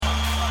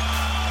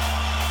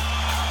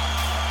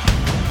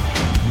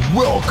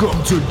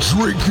Welcome to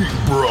Drinking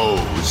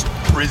Bros,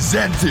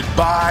 presented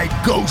by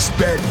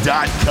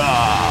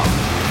GhostBed.com.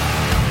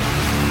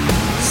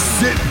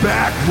 Sit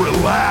back,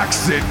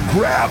 relax, and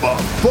grab a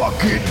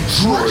fucking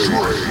drink.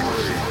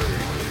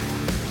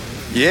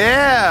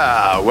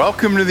 Yeah,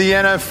 welcome to the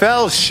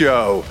NFL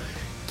show.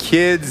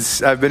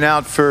 Kids, I've been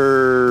out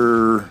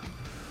for,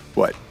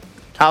 what?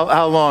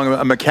 How long?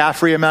 A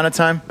McCaffrey amount of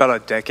time? About a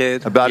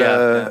decade. About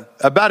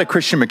a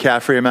Christian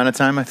McCaffrey amount of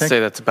time, I think. I'd say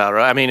that's about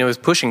right. I mean, it was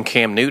pushing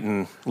Cam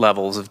Newton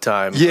levels of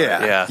time.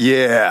 Yeah.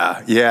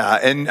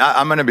 And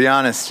I'm going to be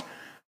honest,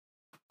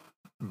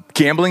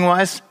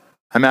 gambling-wise,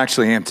 I'm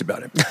actually amped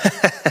about it.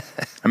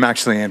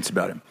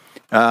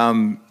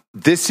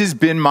 This has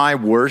been my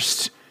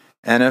worst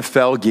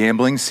NFL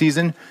gambling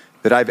season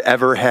that I've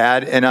ever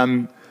had, and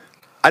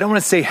I don't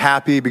want to say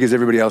happy because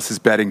everybody else is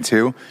betting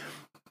too,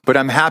 but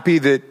I'm happy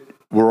that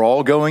we're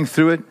all going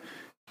through it.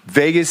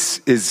 Vegas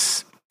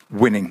is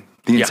winning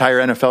the entire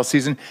NFL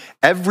season.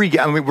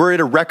 We're at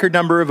a record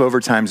number of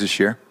overtimes this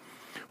year.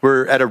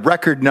 We're at a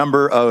record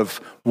number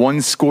of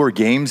one-score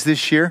games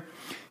this year.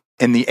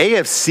 And the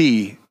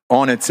AFC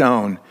on its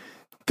own,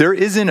 there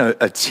isn't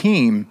a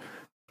team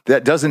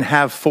that doesn't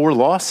have 4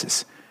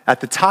 losses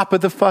at the top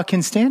of the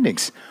fucking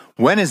standings.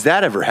 When has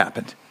that ever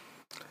happened?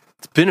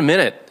 It's been a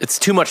minute. It's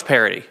too much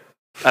parity.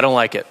 I don't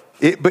like it.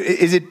 But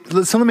is it?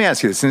 So let me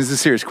ask you this, and this is a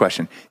serious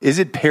question. Is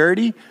it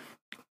parody,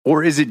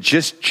 or is it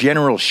just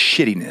general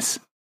shittiness?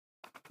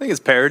 I think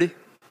it's parody.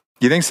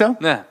 You think so?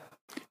 Yeah.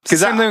 Because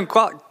same thing in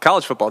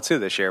college football too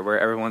this year, where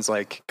everyone's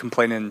like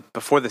complaining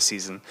before the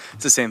season.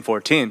 It's the same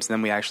 4 teams, and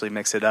then we actually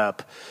mix it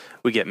up.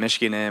 We get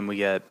Michigan in, we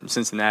get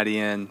Cincinnati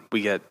in,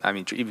 we get,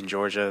 even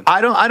Georgia.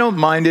 I don't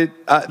mind it.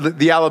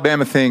 The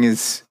Alabama thing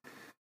is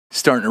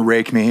starting to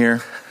rake me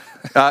here.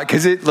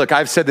 Because look,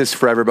 I've said this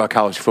forever about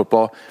college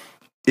football.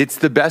 It's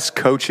the best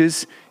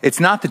coaches. It's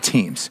not the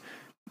teams,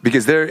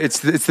 because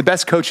it's the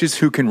best coaches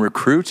who can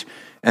recruit,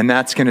 and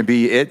that's going to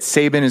be it.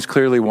 Saban is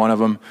clearly one of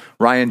them.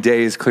 Ryan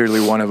Day is clearly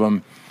one of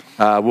them.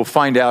 We'll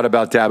find out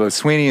about Dabo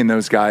Swinney and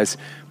those guys.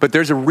 But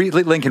there's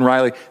Lincoln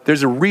Riley.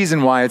 There's a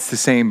reason why it's the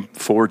same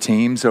 4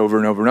 teams over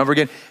and over and over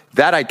again.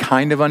 That I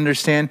kind of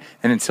understand.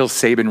 And until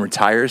Saban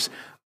retires,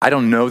 I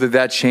don't know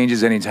that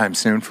changes anytime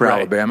soon for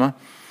Alabama.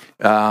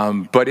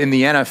 But in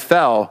the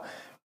NFL,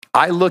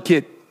 I look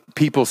at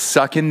people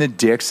sucking the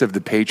dicks of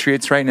the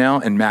Patriots right now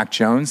and Mac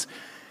Jones,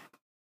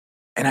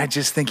 and I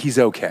just think he's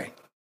okay.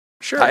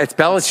 Sure. It's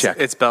Belichick.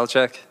 It's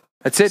Belichick.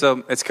 That's it.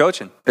 So it's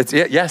coaching.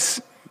 Yes.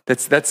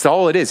 That's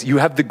all it is. You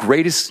have the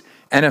greatest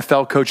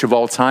NFL coach of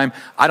all time.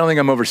 I don't think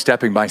I'm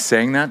overstepping by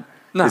saying that.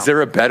 No. Is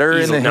there a better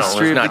in the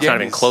history of the game? Not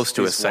even close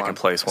to his second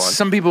place one.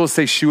 Some people will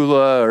say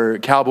Shula, or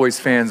Cowboys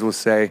fans will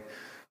say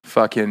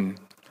fucking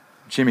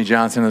Jimmy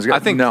Johnson. Those guys.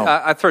 I think no.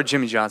 I throw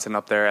Jimmy Johnson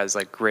up there as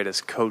like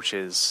greatest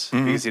coaches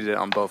because he did it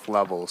on both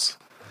levels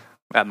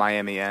at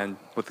Miami and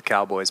with the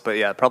Cowboys. But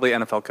yeah, probably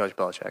NFL coach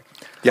Belichick.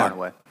 Yeah. Far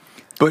away.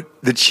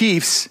 But the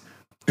Chiefs,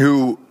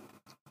 who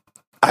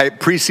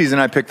preseason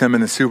I picked them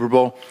in the Super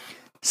Bowl,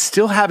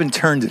 still haven't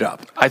turned it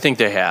up. I think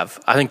they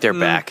have. I think they're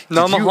back.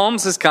 No,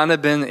 Mahomes has kind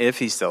of been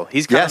iffy still.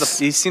 He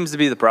seems to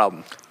be the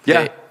problem.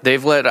 Yeah.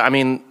 They've let, I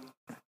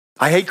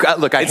hate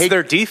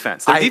their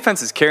defense. Their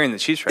defense is carrying the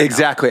Chiefs right now.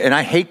 Exactly. And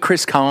I hate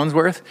Chris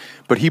Collinsworth,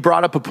 but he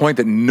brought up a point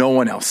that no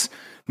one else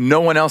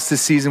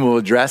this season will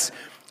address.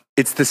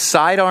 It's the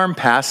sidearm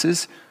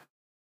passes.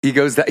 He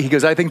goes,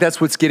 I think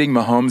that's what's getting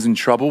Mahomes in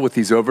trouble with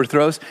these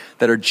overthrows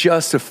that are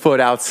just a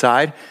foot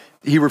outside.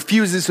 He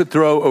refuses to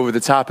throw over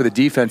the top of the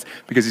defense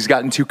because he's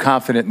gotten too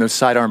confident in those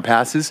sidearm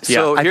passes. Yeah.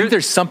 So I think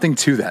there's something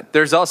to that.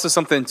 There's also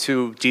something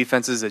to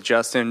defenses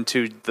adjusting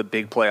to the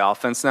big play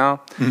offense now,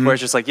 where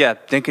it's just like,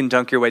 think and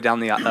dunk your way down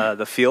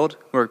the field.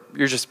 We're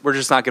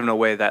just not giving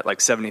away that like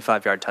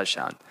 75-yard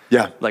touchdown.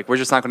 Yeah, like we're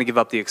just not going to give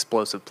up the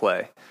explosive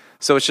play.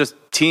 So it's just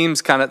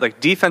teams kind of like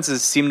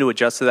defenses seem to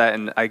adjust to that,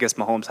 and I guess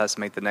Mahomes has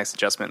to make the next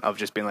adjustment of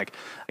just being like,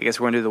 I guess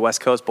we're going to do the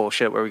West Coast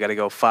bullshit where we got to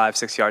go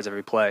 5-6 yards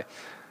every play.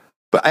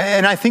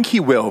 And I think he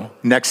will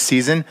next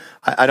season.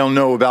 I don't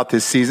know about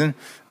this season.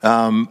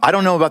 I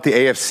don't know about the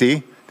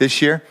AFC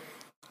this year.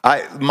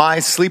 My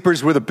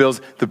sleepers were the Bills.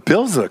 The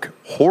Bills look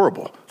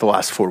horrible the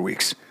last 4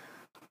 weeks.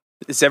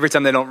 It's every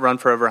time they don't run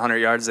for over 100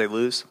 yards, they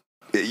lose.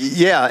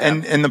 Yeah.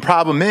 And the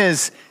problem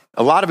is,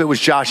 a lot of it was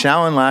Josh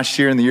Allen last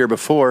year and the year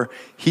before.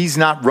 He's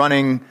not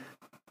running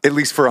at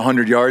least for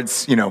 100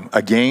 yards,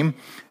 a game.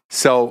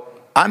 So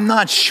I'm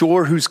not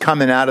sure who's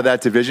coming out of that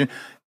division.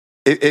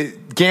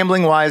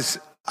 Gambling-wise,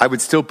 I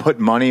would still put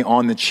money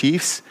on the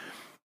Chiefs,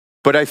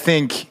 but I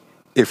think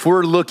if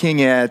we're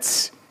looking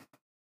at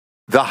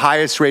the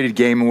highest rated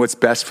game and what's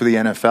best for the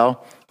NFL,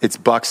 it's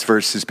Bucks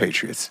versus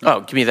Patriots.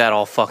 Oh, give me that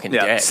all fucking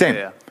day. Same.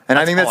 Yeah. And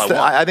I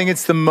think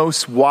it's the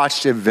most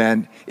watched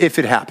event, if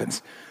it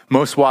happens,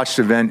 most watched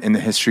event in the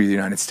history of the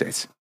United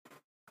States.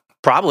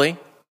 Probably.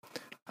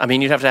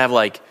 You'd have to have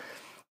like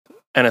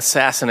an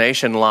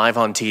assassination live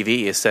on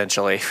TV,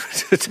 essentially,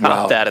 to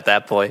top that at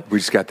that point. We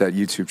just got that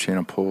YouTube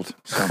channel pulled.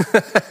 So.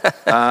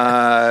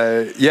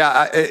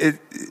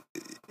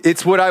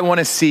 it's what I want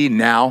to see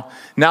now.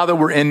 Now that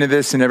we're into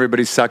this and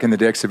everybody's sucking the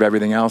dicks of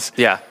everything else.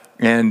 Yeah.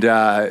 And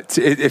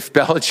if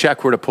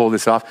Belichick were to pull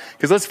this off,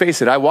 because let's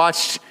face it, I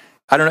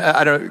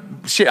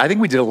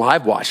think we did a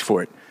live watch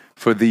for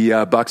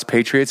the Bucks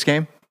Patriots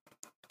game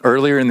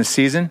earlier in the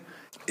season.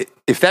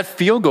 If that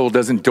field goal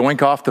doesn't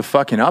doink off the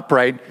fucking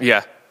upright,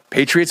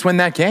 Patriots win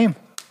that game.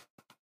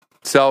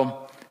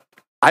 So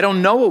I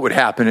don't know what would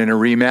happen in a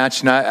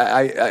rematch, and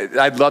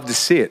I'd love to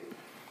see it.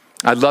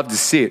 I'd love to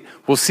see it.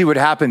 We'll see what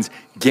happens.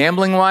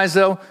 Gambling-wise,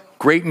 though,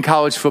 great in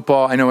college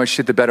football. I know I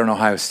shit the bed on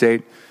Ohio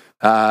State,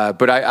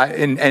 but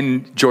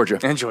and Georgia.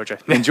 And Georgia.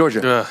 And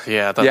Georgia.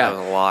 Yeah, that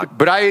was a lot.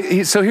 But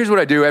so here's what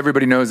I do.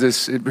 Everybody knows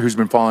this who's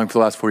been following for the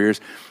last 4 years.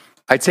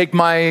 I take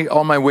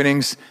all my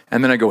winnings,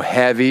 and then I go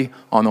heavy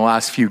on the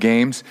last few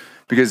games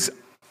because,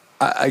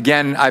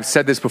 again, I've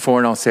said this before,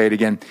 and I'll say it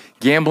again.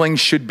 Gambling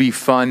should be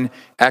fun,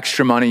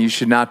 extra money. You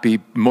should not be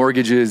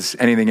mortgages,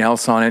 anything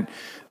else on it.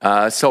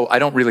 So I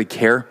don't really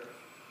care,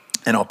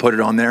 and I'll put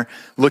it on there.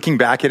 Looking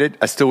back at it,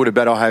 I still would have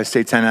bet Ohio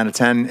State 10 out of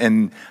 10,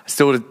 and I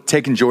still would have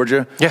taken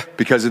Georgia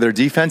because of their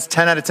defense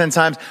 10 out of 10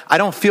 times. I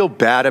don't feel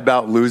bad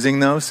about losing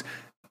those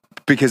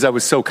because I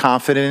was so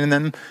confident in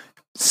them.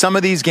 Some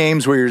of these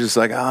games where you're just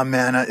like, oh,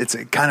 man, it's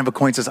kind of a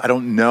coin toss. I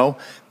don't know.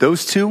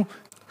 Those two,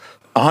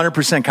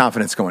 100%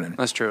 confidence going in.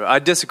 That's true. I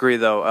disagree,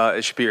 though.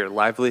 It should be your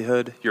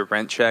livelihood. Your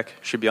rent check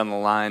should be on the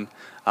line.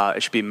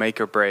 It should be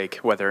make or break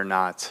whether or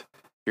not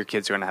your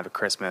kids are going to have a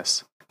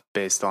Christmas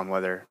based on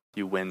whether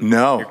you win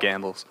your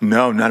gambles.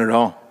 No, not at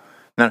all.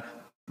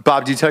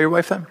 Bob, do you tell your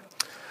wife that?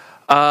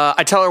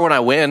 I tell her when I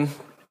win.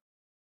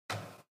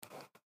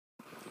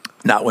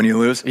 Not when you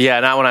lose? Yeah,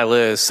 not when I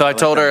lose. So I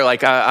told her,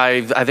 like,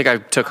 I think I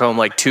took home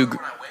like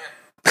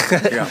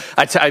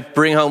I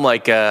bring home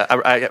like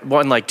I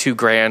won like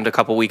 $2,000 a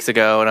couple weeks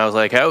ago, and I was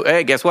like, oh,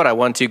 hey, guess what? I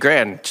won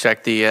 $2,000.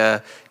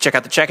 Check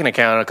out the checking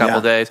account in a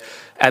couple days,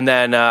 and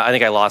then I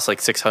think I lost like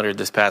 $600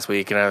 this past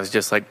week, and I was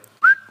just like,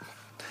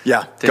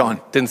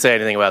 gone. Didn't say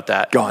anything about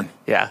that. Gone.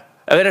 Yeah.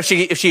 And then if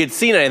she had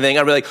seen anything,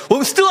 I'd be like, well,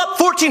 I'm still up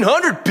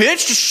 $1,400,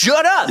 bitch. Just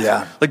shut up.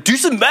 Yeah. Like, do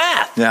some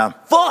math. Yeah.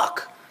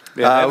 Fuck.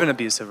 Yeah, I have an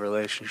abusive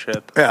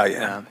relationship.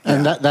 Yeah.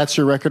 And that's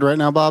your record right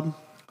now, Bob?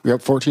 You're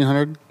up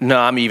 1,400? No,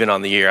 I'm even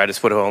on the year. I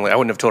just I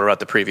wouldn't have told her about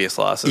the previous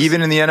losses.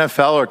 Even in the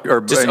NFL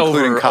or just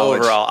including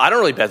college? Overall. I don't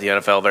really bet the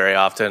NFL very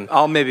often.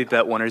 I'll maybe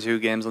bet 1 or 2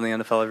 games on the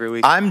NFL every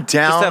week. I'm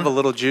down. Just to have a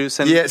little juice.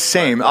 Yeah,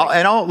 same.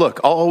 I'll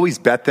always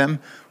bet them.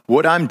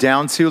 What I'm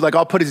down to, like,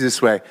 I'll put it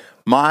this way.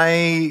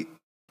 My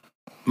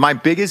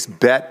biggest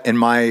bet and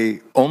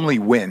my only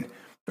win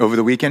over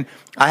the weekend,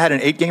 I had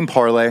an 8-game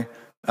parlay.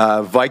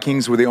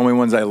 Vikings were the only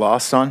ones I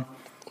lost on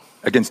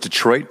against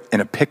Detroit in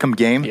a pick'em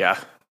game. Yeah.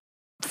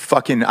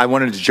 I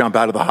wanted to jump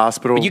out of the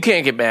hospital. But you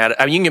can't get mad.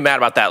 I mean, you can get mad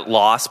about that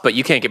loss, but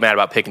you can't get mad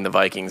about picking the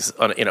Vikings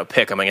on,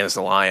 pick them against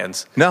the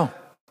Lions. No.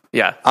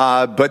 Yeah.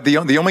 But the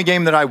only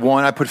game that I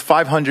won, I put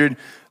 500.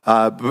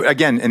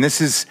 Again, and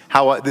this is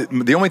how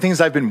the only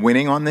things I've been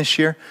winning on this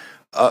year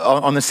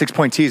on the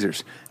 6-point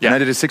teasers. Yeah. And I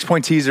did a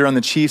 6-point teaser on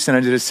the Chiefs, and I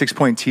did a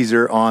 6-point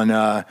teaser on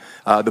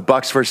the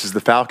Bucks versus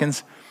the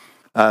Falcons.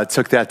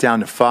 Took that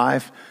down to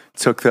 5.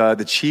 Took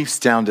the Chiefs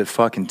down to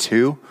fucking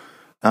 2.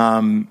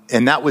 And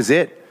that was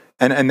it.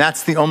 And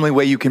that's the only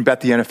way you can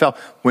bet the NFL.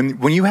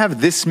 When you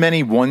have this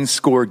many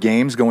one-score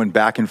games going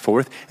back and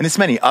forth, and this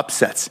many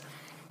upsets,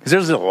 because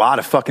there's a lot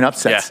of fucking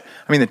upsets. Yeah.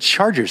 I mean, the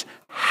Chargers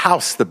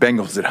house the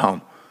Bengals at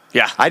home.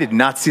 Yeah. I did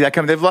not see that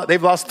coming.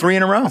 They've lost 3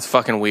 in a row. It's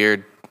fucking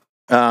weird.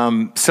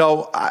 This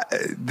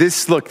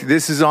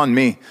is on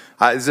me.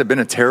 This has been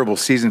a terrible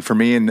season for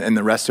me and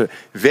the rest of it.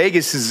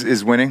 Vegas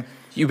is winning.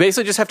 You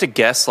basically just have to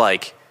guess,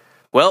 like,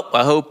 well,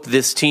 I hope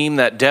this team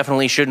that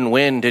definitely shouldn't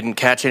win didn't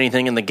catch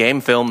anything in the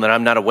game film that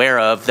I'm not aware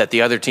of, that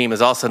the other team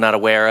is also not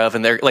aware of.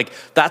 And they're like,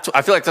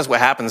 I feel like that's what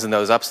happens in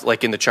those ups,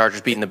 like in the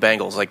Chargers beating the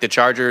Bengals. Like the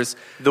Chargers.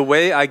 The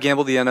way I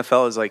gamble the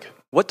NFL is like,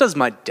 what does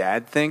my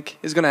dad think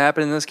is going to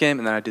happen in this game?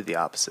 And then I do the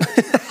opposite.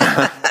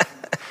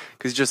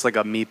 Because he's just like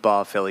a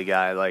meatball Philly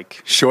guy,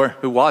 like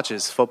who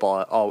watches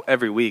football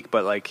every week,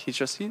 but like he's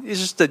just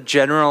the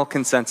general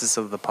consensus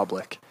of the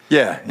public.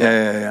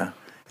 Yeah.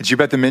 Did you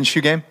bet the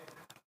Minshew game?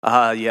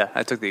 Yeah,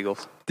 I took the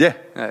Eagles. Yeah.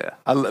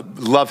 I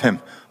love him.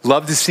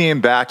 Love to see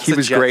him back. He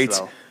was Jets, great.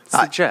 Though. It's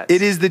the Jets.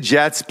 It is the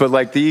Jets, but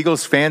like the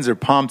Eagles fans are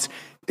pumped.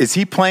 Is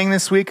he playing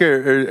this week,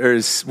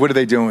 or what are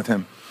they doing with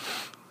him?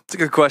 It's a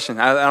good question.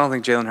 I don't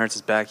think Jalen Hurts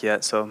is back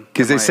yet. So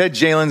because they said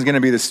Jalen's going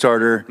to be the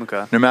starter,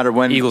 no matter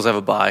when. Eagles have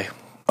a bye.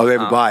 Oh, they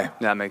have a bye.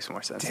 That makes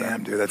more sense.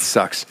 Damn, dude, that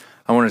sucks.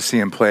 I want to see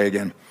him play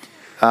again.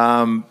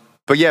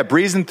 But yeah,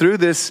 breezing through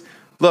this.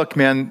 Look,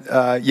 man,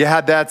 you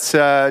had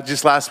that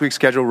just last week's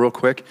schedule real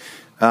quick.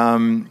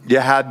 You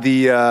had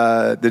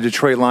the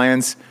Detroit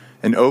Lions,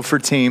 an 0-for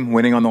team,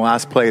 winning on the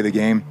last play of the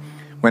game.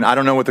 When I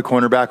don't know what the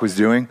cornerback was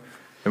doing.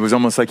 It was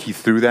almost like he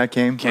threw that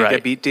game. Can't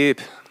get beat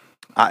deep.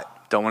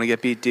 Don't want to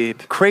get beat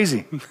deep.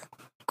 Crazy.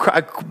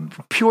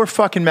 Pure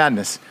fucking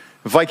madness.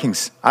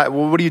 Vikings,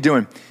 what are you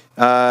doing?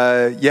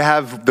 You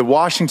have the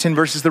Washington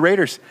versus the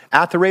Raiders.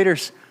 At the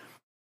Raiders.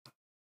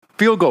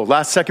 Field goal.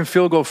 Last second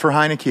field goal for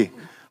Heineke.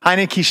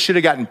 Heineke should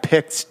have gotten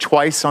picked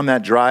twice on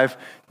that drive.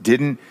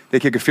 Didn't. They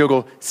kick a field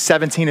goal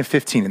 17 of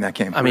 15 in that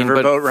game. I mean,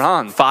 Riverboat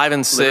Ron. 5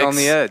 and 6 on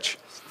the edge.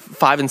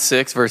 5 and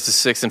 6 versus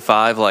 6 and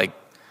 5. Like,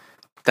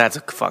 that's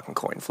a fucking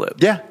coin flip.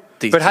 Yeah.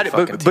 These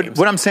But, teams.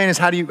 what I'm saying is,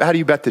 how do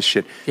you bet this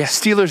shit? Yeah.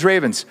 Steelers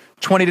Ravens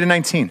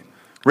 20-19.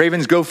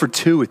 Ravens go for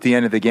 2 at the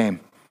end of the game.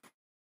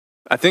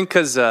 I think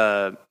because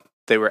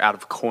they were out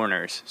of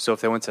corners. So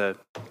if they went to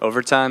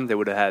overtime, they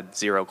would have had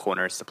 0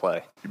 corners to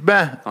play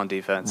Bah, on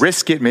defense.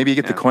 risk it. Maybe you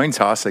get the coin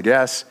toss, I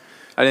guess.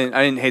 I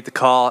didn't hate the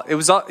call. He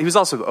was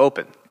also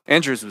open.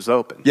 Andrews was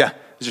open. Yeah. It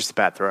was just a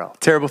bad throw.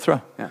 Terrible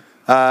throw. Yeah.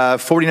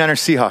 49ers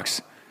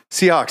Seahawks.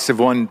 Seahawks have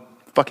won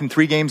fucking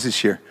 3 games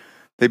this year.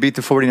 They beat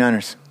the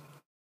 49ers.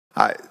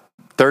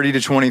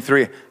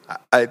 30-23.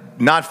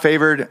 Not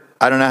favored.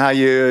 I don't know how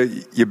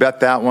you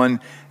bet that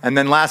one. And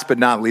then last but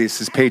not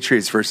least is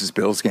Patriots versus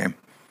Bills game.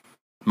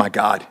 My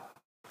God.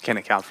 Can't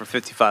account for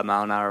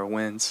 55-mile-an-hour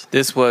winds.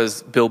 This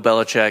was Bill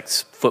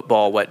Belichick's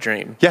football wet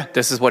dream. Yeah.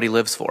 This is what he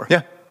lives for.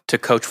 Yeah. To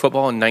coach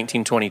football in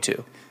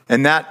 1922.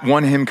 And that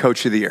won him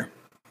Coach of the Year.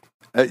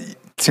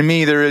 To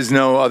me, there is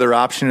no other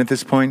option at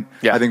this point.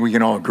 Yeah. I think we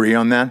can all agree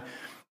on that.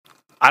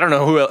 I don't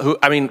know who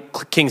I mean,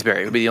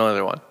 Kingsbury would be the only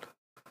other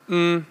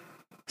one.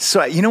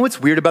 So, you know what's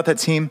weird about that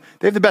team?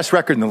 They have the best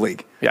record in the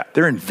league. Yeah.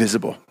 They're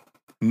invisible.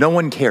 No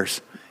one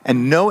cares.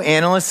 And no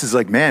analyst is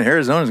like, man,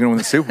 Arizona's going to win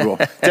the Super Bowl.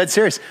 Dead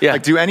serious. Yeah.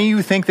 Like, do any of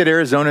you think that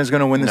Arizona is going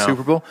to win the No.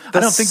 Super Bowl? I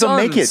don't think they'll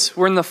make it. Suns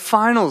were in the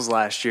finals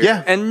last year.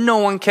 Yeah. And no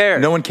one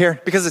cared. No one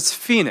cared. Because it's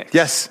Phoenix.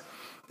 Yes.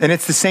 And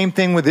it's the same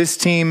thing with this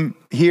team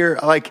here.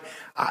 Like,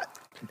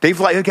 they've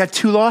got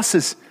 2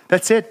 losses.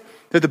 That's it.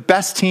 They're the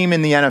best team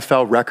in the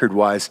NFL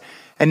record-wise.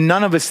 And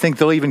none of us think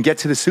they'll even get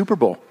to the Super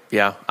Bowl.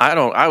 Yeah.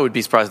 I would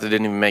be surprised they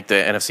didn't even make the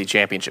NFC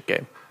Championship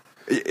game.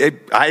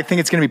 I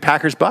think it's going to be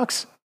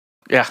Packers-Bucks.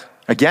 Yeah.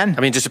 Again.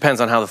 I mean, it just depends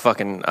on how the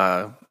fucking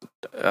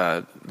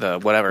the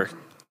whatever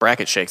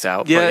bracket shakes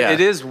out. Yeah, But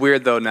it is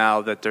weird though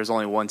now that there's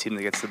only one team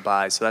that gets the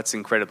bye, so that's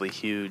incredibly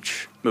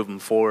huge moving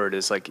forward.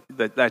 Is like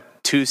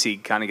that 2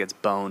 seed kind of gets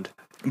boned.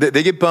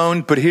 They get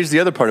boned, but here's the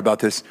other part about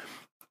this.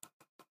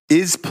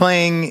 Is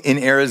playing in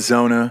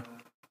Arizona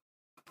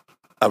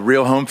a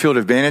real home field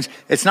advantage?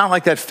 It's not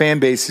like that fan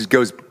base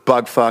goes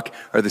bug fuck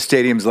or the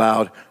stadium's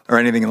loud or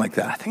anything like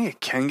I that. think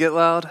it can get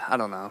loud. I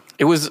don't know.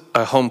 It was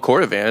a home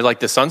court advantage. Like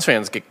the Suns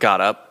fans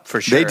got up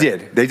for sure. They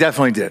did. They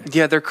definitely did.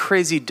 Yeah, they're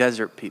crazy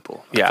desert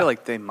people. I Yeah. feel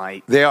like they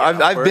might. They are.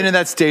 get I've over been it. in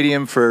that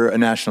stadium for a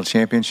national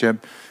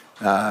championship.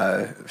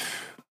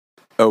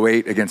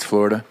 08 against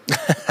Florida.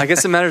 I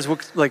guess it matters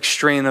what like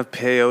strain of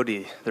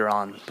peyote they're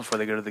on before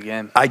they go to the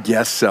game. I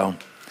guess so.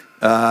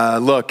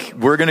 Look,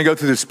 we're going to go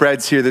through the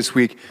spreads here this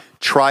week.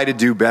 Try to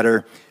do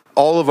better.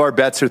 All of our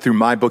bets are through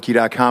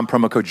mybookie.com.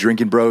 Promo code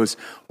Drinking Bros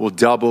will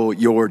double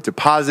your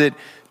deposit.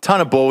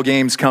 Ton of bowl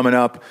games coming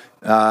up.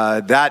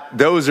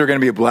 Those are going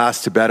to be a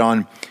blast to bet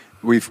on.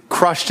 We've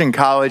crushed in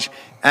college.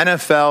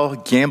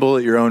 NFL, gamble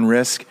at your own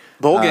risk.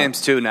 Bowl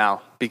games too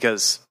now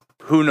because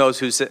who knows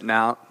who's sitting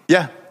out.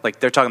 Yeah. Like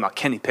they're talking about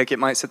Kenny Pickett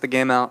might sit the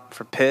game out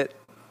for Pitt.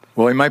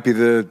 Well, he might be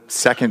the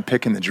second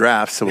pick in the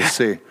draft, so we'll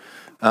see.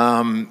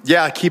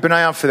 Yeah, keep an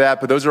eye out for that.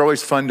 But those are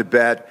always fun to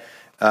bet.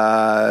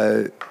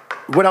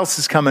 What else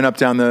is coming up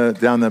down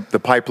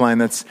the pipeline?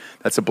 That's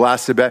a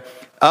blast to bet.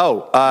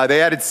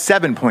 They added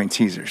 7-point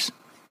teasers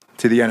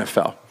to the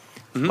NFL.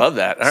 Love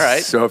that. All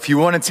right. So if you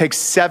want to take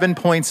 7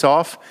 points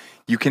off,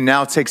 you can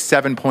now take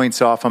 7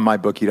 points off on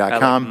At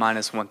mybookie.com. like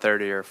minus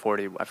 130 or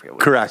 40. I forget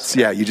what Correct. it was.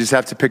 Yeah, you just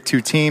have to pick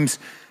 2 teams.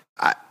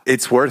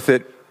 It's worth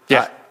it.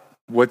 Yeah.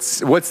 What's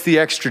the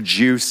extra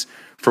juice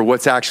for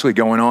what's actually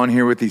going on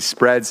here with these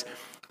spreads?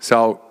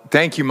 So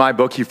thank you,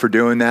 MyBookie, for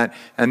doing that.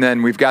 And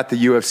then we've got the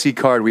UFC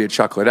card. We had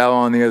Chuck Liddell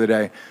on the other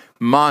day.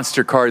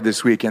 Monster card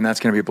this weekend. That's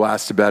going to be a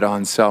blast to bet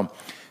on. So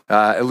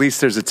at least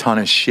there's a ton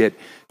of shit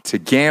to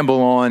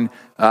gamble on.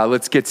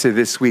 Let's get to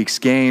this week's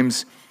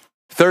games.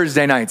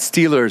 Thursday night,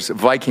 Steelers,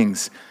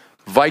 Vikings.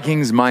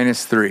 Vikings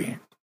 -3.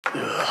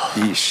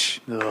 Yeesh.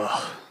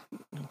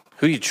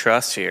 Who do you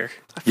trust here?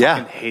 I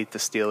Yeah. hate the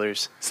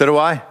Steelers. So do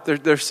I.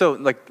 They're so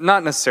like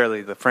not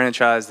necessarily the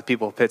franchise, the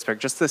people of Pittsburgh,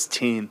 just this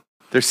team,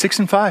 They're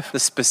 6-5. the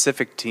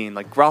specific team,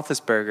 like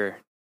Roethlisberger.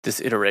 This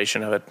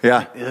iteration of it.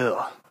 Yeah.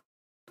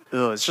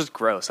 Ugh, it's just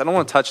gross. I don't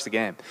want to touch the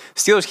game.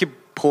 Steelers keep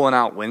pulling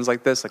out wins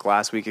like this, like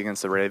last week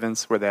against the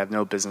Ravens, where they have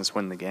no business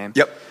winning the game.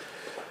 Yep.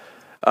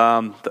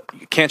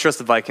 You can't trust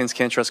the Vikings.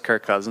 Can't trust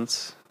Kirk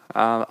Cousins.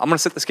 I'm going to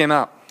sit this game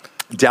out.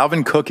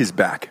 Dalvin Cook is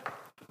back.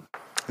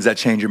 Does that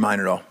change your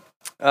mind at all?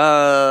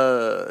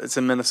 It's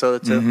in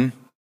Minnesota too.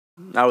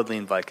 Mm-hmm. I would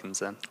lean Vikings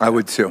then. I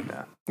would too.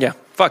 Yeah.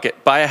 Fuck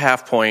it. Buy a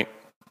half point.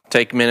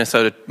 Take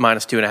Minnesota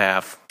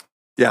 -2.5.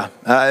 Yeah,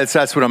 that's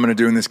what I'm going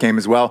to do in this game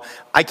as well.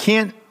 I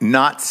can't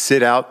not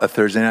sit out a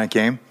Thursday night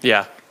game.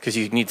 Yeah. Because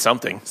you need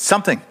something.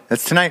 Something.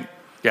 That's tonight.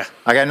 Yeah.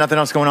 I got nothing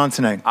else going on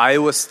tonight.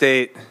 Iowa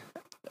State,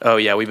 Oh,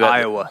 yeah. We bet.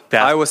 Iowa.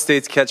 Iowa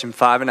State's catching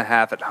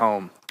 5.5 at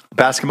home.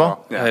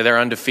 Basketball? Yeah. They're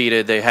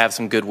undefeated. They have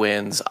some good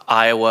wins.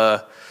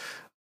 Iowa,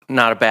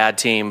 not a bad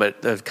team,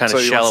 but kind So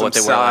of you shallow want what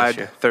some they were last side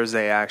year.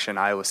 Thursday action,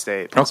 Iowa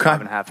State. Okay.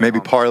 5.5 at Maybe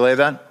home. parlay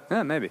that.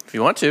 Yeah, maybe. If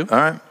you want to.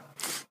 All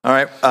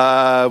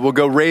right. We'll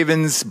go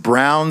Ravens,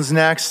 Browns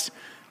next.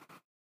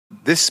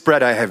 This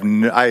spread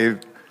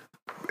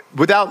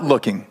without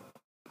looking,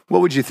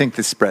 what would you think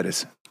this spread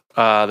is?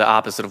 The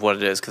opposite of what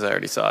it is because I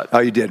already saw it. Oh,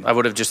 you did? I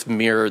would have just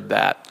mirrored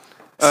that.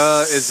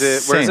 Where is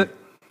Same. it?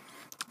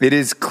 It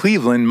is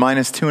Cleveland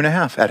minus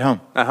 2.5 at home.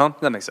 At home?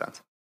 That makes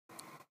sense.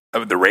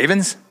 The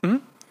Ravens?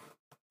 Mm-hmm.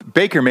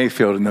 Baker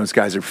Mayfield and those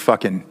guys are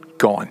fucking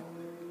gone.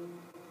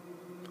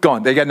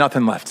 Gone. They got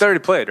nothing left. They already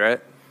played, right?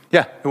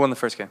 Yeah. Who won the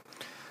first game?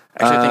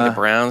 Actually, I think the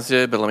Browns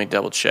did, but let me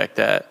double check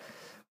that.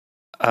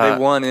 They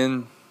won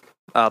in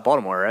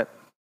Baltimore, right?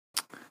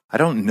 I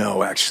don't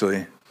know,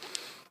 actually.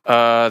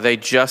 They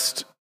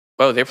just...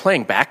 Oh, they're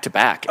playing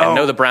back-to-back. And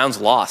no, the Browns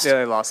lost. Yeah,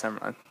 they lost. Never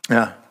mind.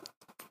 Yeah.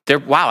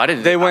 Wow, I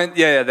didn't... They went.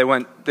 Yeah, they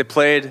went. They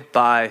played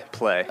by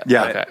play.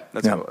 Yeah. right? Okay.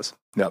 That's Yeah. what it was.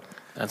 Yep.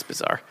 That's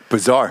bizarre.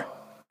 Bizarre.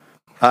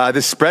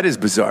 This spread is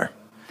bizarre.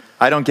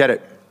 I don't get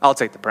it. I'll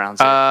take the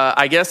Browns.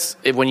 I guess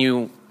when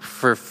you,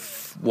 for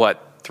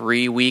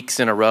 3 weeks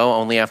in a row,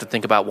 only have to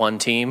think about one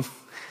team.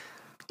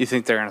 You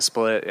think they're going to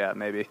split? Yeah,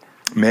 maybe.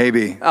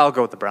 Maybe. I'll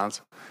go with the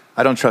Browns.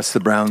 I don't trust the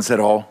Browns at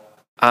all.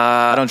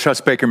 I don't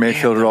trust Baker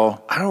Mayfield at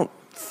all. I don't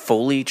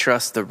fully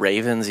trust the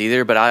Ravens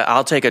either, but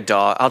I'll take a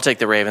dog. I'll take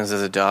the Ravens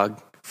as a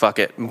dog. Fuck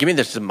it. Give me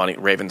this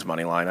Ravens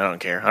money line. I don't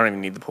care. I don't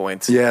even need the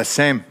points. Yeah,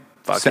 same.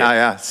 Fuck it.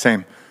 Yeah,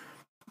 same.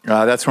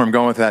 That's where I'm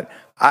going with that.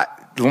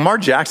 Lamar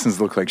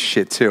Jackson's looked like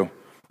shit too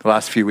the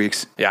last few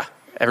weeks. Yeah.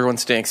 Everyone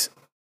stinks.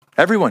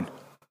 Everyone.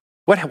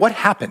 What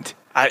happened?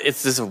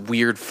 It's just a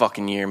weird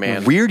fucking year,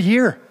 man. Weird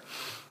year.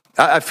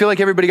 I feel like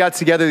everybody got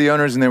together, the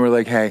owners, and they were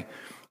like, hey,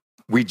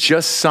 we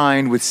just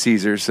signed with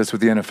Caesars. That's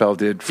what the NFL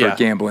did for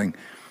gambling.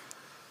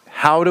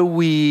 How do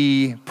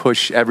we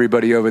push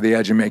everybody over the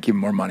edge and make even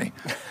more money?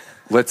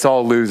 Let's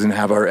all lose and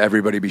have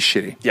everybody be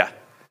shitty. Yeah.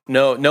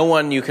 No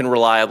one you can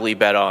reliably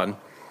bet on.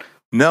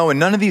 No, and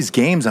none of these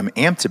games I'm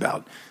amped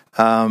about.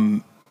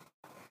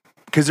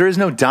 Because there is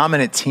no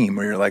dominant team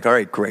where you're like, all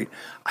right, great.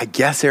 I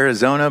guess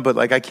Arizona, but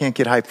I can't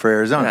get hyped for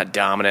Arizona. Not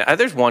dominant.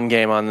 There's one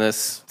game on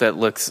this that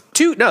looks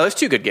there's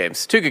 2 good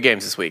games. 2 good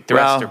games this week. The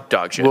rest are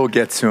dog shit. We'll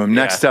get to them.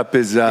 Next up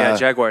is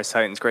Jaguars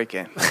Titans, great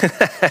game.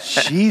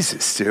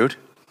 Jesus, dude.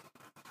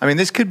 I mean,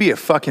 this could be a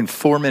fucking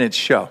 4-minute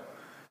show.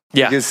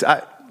 Yeah. Because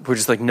We're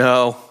just like,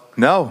 no.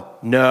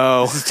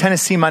 This is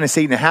Tennessee minus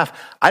 8.5.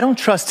 I don't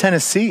trust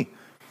Tennessee.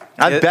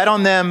 I bet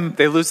on them.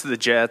 They lose to the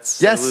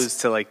Jets. Yes. They lose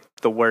to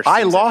the worst.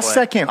 I teams they lost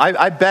play. that game.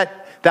 I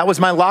bet that was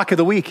my lock of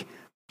the week.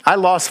 I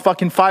lost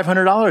fucking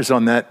 $500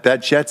 on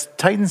that Jets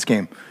Titans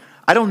game.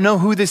 I don't know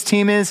who this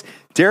team is.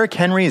 Derrick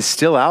Henry is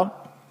still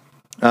out.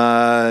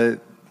 They're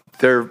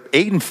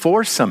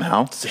 8-4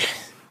 somehow.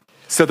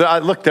 So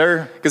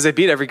they're because they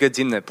beat every good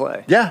team they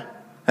play. yeah,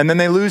 and then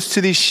they lose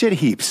to these shit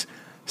heaps.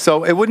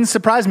 So it wouldn't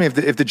surprise me if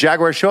the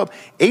Jaguars show up.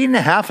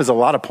 8.5 is a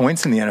lot of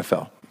points in the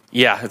NFL.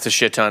 Yeah, it's a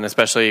shit ton,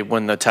 especially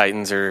when the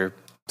Titans are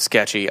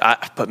sketchy.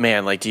 But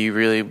man, do you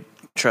really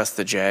trust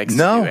the Jags to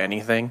do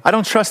anything? I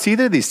don't trust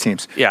either of these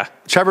teams. Yeah.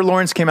 Trevor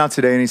Lawrence came out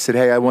today and he said,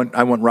 hey, I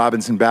want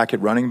Robinson back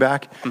at running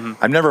back. Mm-hmm.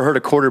 I've never heard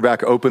a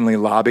quarterback openly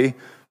lobby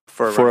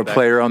for a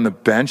player on the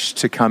bench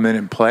to come in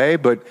and play,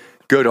 but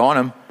good on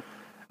him.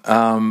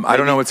 I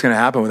don't know what's going to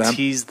happen with them.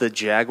 Tease the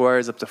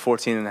Jaguars up to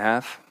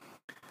 14.5.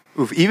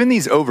 Oof, even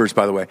these overs,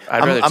 by the way.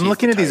 I'm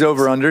looking at these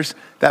over-unders.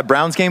 That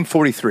Browns game,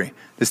 43.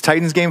 This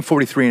Titans game,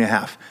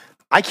 43.5.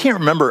 I can't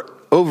remember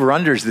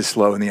over-unders this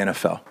low in the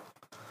NFL.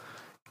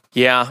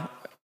 Yeah.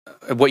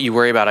 What you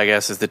worry about, I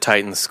guess, is the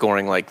Titans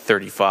scoring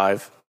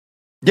 35.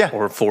 Yeah.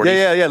 Or 40.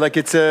 Yeah.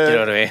 It's a, you know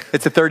what I mean?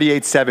 It's a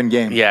 38-7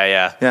 game.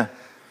 Yeah. Yeah.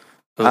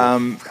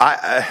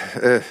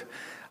 I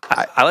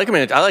like them.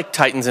 I like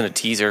Titans in a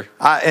teaser.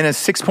 In a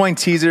 6-point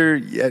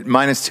teaser at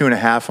minus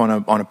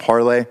 2.5 on a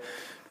parlay.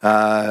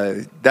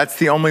 That's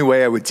the only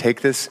way I would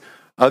take this.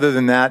 Other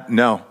than that,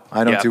 no,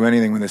 I don't do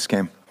anything with this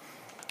game.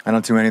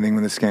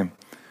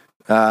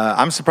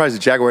 I'm surprised the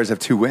Jaguars have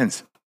 2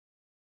 wins.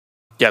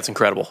 Yeah, it's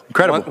incredible.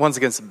 One's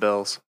against the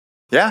Bills.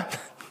 Yeah.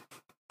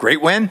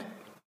 Great win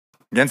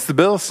against the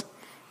Bills.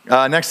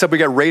 Next up, we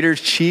got Raiders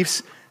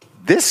Chiefs.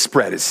 This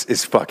spread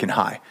is fucking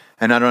high.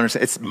 And I don't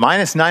understand. It's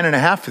minus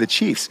 9.5 for the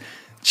Chiefs.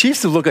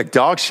 Chiefs have looked like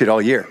dog shit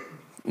all year.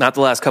 Not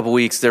the last couple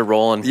weeks. They're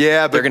rolling.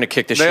 Yeah, but they're going to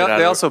kick the shit out of it.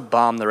 They also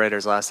bombed the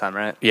Raiders last time,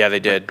 right? Yeah,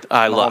 they did.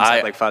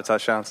 Mahomes had 5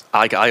 touchdowns.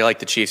 I like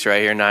the Chiefs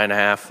right here, 9.5.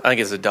 I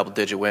think it's a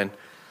double-digit win.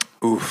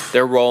 Oof.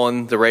 They're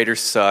rolling. The Raiders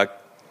suck.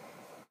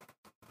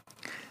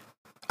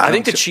 I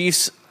think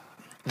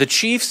the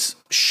Chiefs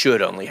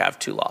should only have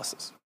 2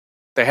 losses.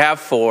 They have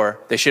 4.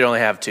 They should only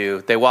have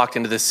 2. They walked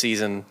into this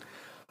season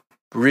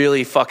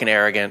really fucking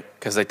arrogant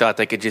because they thought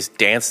they could just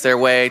dance their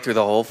way through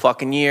the whole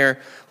fucking year.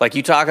 Like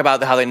you talk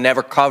about how they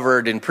never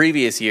covered in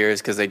previous years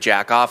because they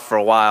jack off for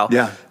a while.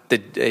 Yeah.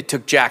 They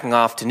took jacking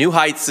off to new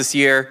heights this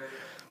year.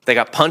 They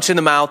got punched in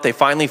the mouth. They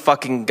finally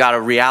fucking got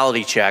a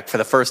reality check for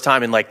the first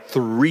time in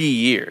 3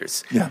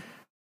 years. Yeah.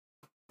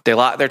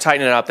 They're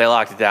tightening it up. They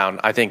locked it down.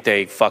 I think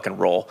they fucking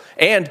roll.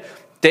 And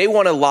they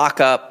want to lock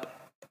up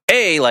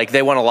like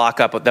they want to lock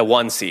up the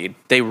 1 seed.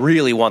 They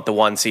really want the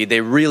 1 seed.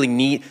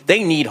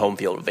 They need home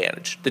field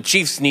advantage. The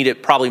Chiefs need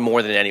it probably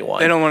more than anyone.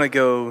 They don't want to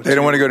go. They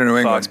don't want to go to New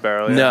England.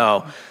 Foxborough. Yeah.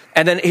 No.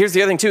 And then here's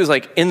the other thing too: is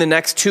like in the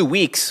next 2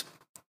 weeks,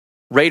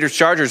 Raiders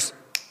Chargers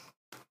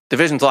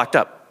division's locked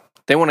up.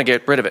 They want to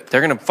get rid of it.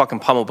 They're going to fucking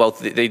pummel both.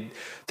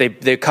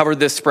 They covered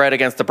this spread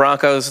against the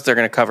Broncos. They're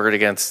going to cover it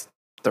against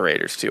the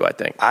Raiders too, I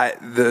think.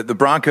 The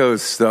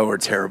Broncos, though, are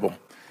terrible.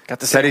 Got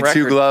the same Teddy record.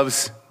 two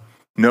gloves,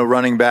 no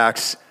running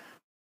backs.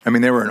 I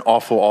mean, they were an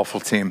awful, awful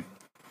team.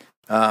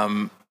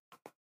 I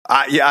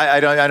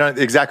don't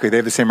exactly. They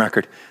have the same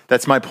record.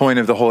 That's my point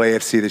of the whole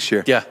AFC this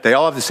year. Yeah. They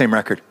all have the same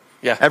record.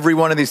 Yeah. Every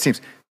one of these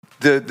teams.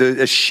 The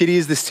as shitty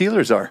as the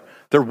Steelers are,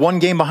 they're 1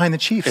 game behind the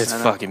Chiefs. It's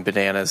fucking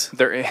bananas.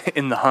 They're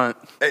in the hunt.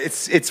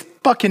 It's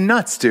fucking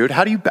nuts, dude.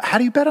 How do you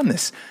bet on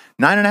this?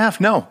 9.5?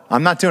 No,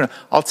 I'm not doing it.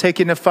 I'll take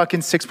it in a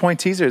fucking 6-point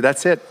teaser.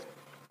 That's it.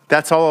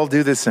 That's all I'll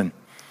do this in.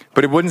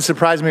 But it wouldn't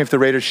surprise me if the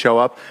Raiders show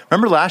up.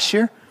 Remember last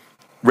year?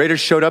 Raiders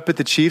showed up at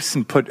the Chiefs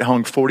and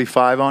hung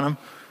 45 on them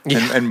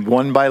and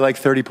won by like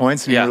 30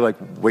 points. And you were like,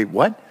 wait,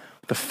 what?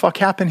 What the fuck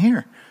happened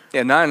here?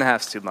 Yeah,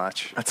 9.5's too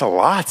much. That's a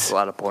lot. That's a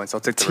lot of points. I'll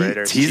take the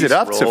Raiders. Tease it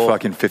up to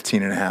fucking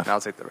 15.5.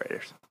 I'll take the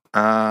Raiders.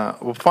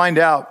 We'll find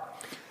out.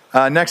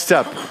 Next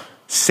up,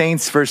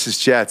 Saints versus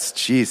Jets.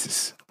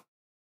 Jesus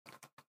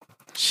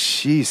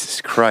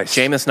Christ.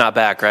 Jameis not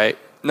back, right?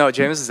 No,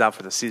 Jameis is out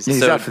for the season.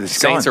 He's out for the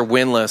season. Saints are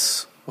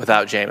winless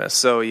without Jameis.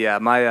 So yeah,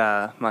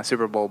 my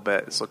Super Bowl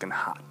bet is looking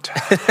hot.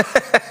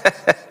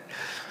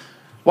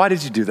 Why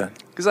did you do that?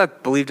 Because I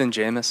believed in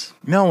Jameis.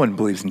 No one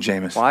believes in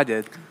Jameis. Well, I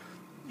did.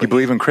 You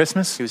believe in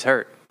Christmas? He was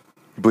hurt.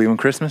 You believe in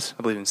Christmas?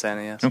 I believe in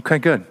Santa, yes. Okay,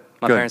 good.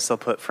 My Good. parents still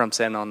put from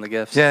Santa on the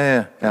gifts.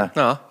 Yeah.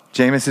 No.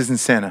 Jameis isn't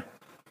Santa.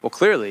 Well,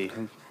 clearly.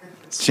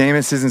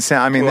 Jameis isn't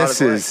Santa. I mean, Blew out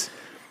his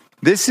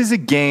this is a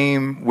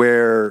game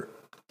where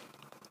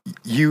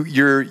you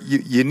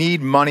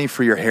need money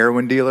for your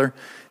heroin dealer,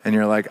 and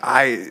you're like,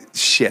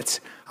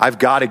 I've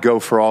got to go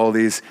for all of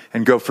these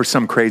and go for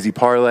some crazy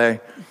parlay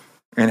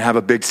and have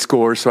a big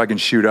score so I can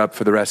shoot up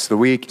for the rest of the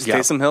week. Is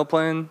Taysom Hill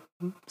playing?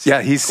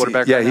 Yeah, he's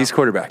quarterback. Yeah, right he's now?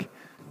 quarterback.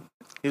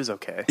 He was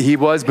okay. He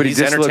was, but He's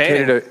he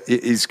dislocated.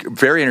 He's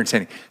very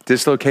entertaining.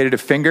 Dislocated a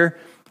finger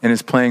and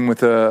is playing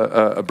with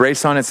a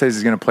brace on it. Says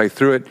he's going to play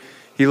through it.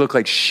 He looked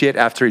like shit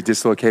after he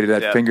dislocated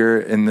that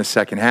finger in the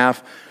second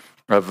half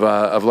of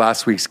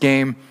last week's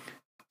game.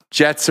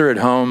 Jets are at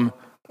home.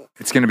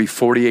 It's going to be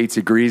 48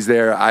 degrees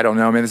there. I don't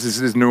know, man. This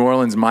is New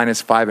Orleans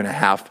minus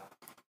 5.5.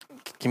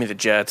 Give me the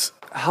Jets.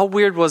 How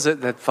weird was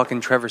it that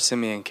fucking Trevor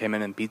Siemian came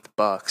in and beat the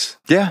Bucks?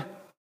 Yeah.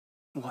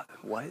 What?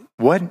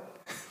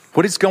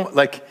 What is going?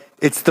 Like,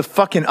 it's the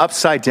fucking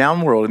upside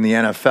down world in the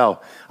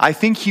NFL. I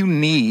think you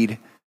need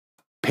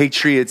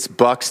Patriots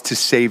Bucks to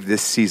save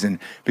this season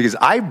because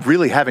I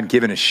really haven't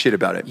given a shit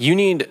about it. You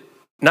need,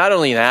 not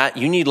only that,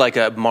 you need like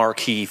a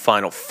marquee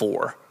Final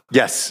Four.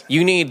 Yes.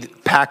 You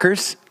need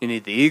Packers. You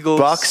need the Eagles.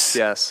 Bucks.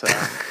 Yes.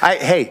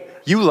 Hey,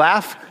 you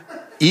laugh.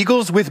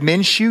 Eagles with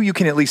Minshew, you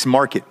can at least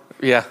market.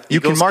 Yeah. You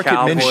Eagles, can market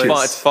Cowboys.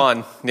 Minshew. It's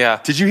fun. Yeah.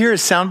 Did you hear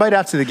his soundbite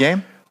after the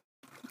game?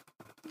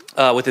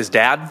 With his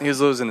dad, He was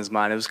losing his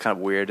mind. It was kind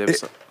of weird.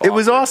 It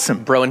was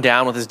awesome. broing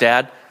down with his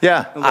dad.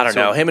 Yeah. I don't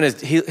know. Him and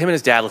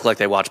his dad look like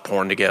they watch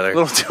porn together. a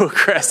little too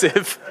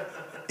aggressive.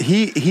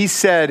 He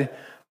said,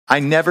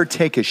 I never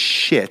take a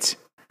shit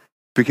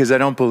because I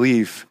don't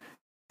believe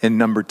in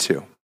number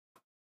 2.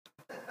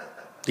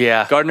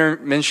 Yeah. Gardner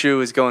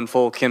Minshew is going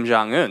full Kim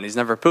Jong-un. He's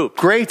never pooped.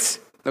 Great.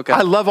 Okay.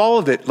 I love all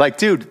of it. Like,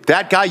 dude,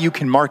 that guy you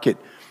can market.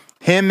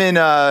 Him and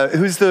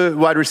who's the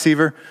wide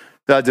receiver?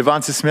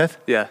 Devonta Smith?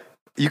 Yeah.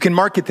 You can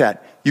market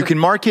that. You can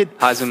market.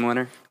 Heisman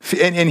winner.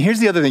 And here's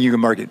the other thing you can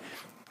market.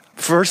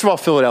 First of all,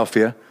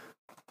 Philadelphia,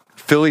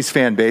 Philly's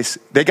fan base,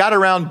 they got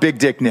around Big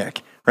Dick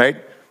Nick, right?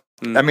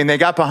 I mean, they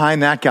got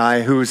behind that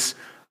guy who's,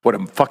 what,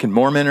 a fucking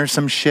Mormon or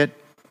some shit?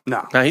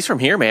 No. No, he's from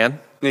here, man.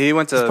 Yeah, he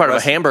went to He's part of a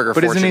West- hamburger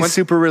But fortune. isn't he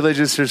super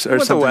religious or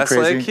Went to something Westlake.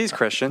 crazy? He's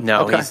Christian.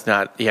 No, Okay. he's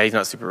not. Yeah, he's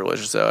not super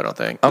religious, though, I don't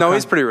think. No,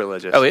 he's pretty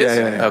religious. Oh, he is?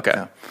 Yeah.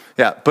 Okay.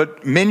 Yeah,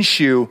 but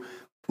Minshew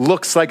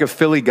looks like a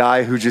Philly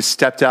guy who just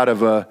stepped out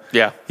of a...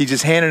 Yeah. He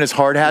just handed his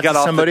hard hat He got to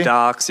off somebody. the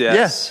docks,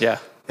 yes. Yeah.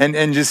 Yeah.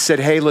 And just said,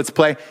 hey, let's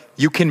play.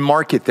 You can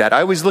market that.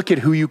 I always look at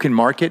who you can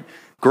market.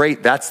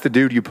 Great, that's the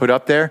dude you put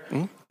up there.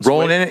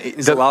 Rolling in it.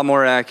 He's a lot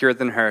more accurate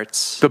than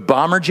Hurts. The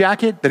bomber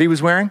jacket that he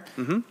was wearing.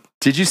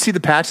 Did you see the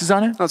patches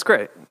on it? That's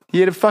great. He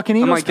had a fucking I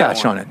Eagles might get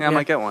patch one. on it. Yeah, I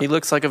might get one. He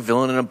looks like a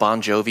villain in a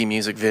Bon Jovi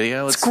music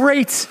video. It's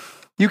great.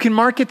 You can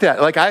market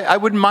that. Like, I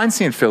wouldn't mind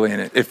seeing Philly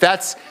in it. If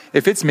it's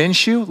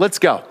Minshew, let's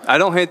go. I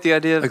don't hate the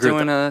idea of Agree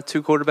with doing a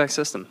 2-quarterback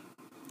system.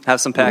 Have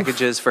some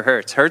packages for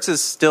Hurts. Hurts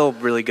is still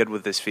really good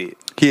with his feet.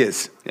 He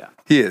is. Yeah.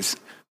 He is.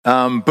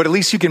 But at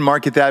least you can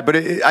market that. But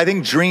I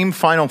think Dream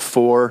Final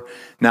Four,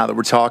 now that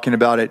we're talking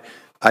about it,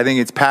 I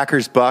think it's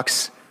Packers,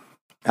 Bucks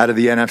out of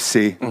the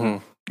NFC.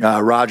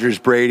 Rodgers,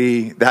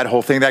 Brady, that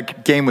whole thing.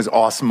 That game was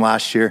awesome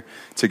last year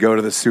to go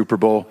to the Super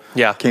Bowl.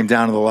 Yeah. Came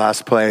down to the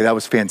last play. That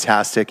was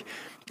fantastic.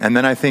 And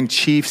then I think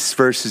Chiefs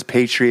versus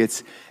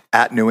Patriots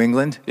at New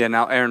England. Yeah,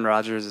 now Aaron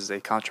Rodgers is a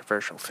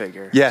controversial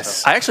figure.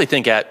 Yes. I actually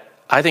think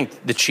I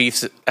think the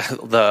Chiefs,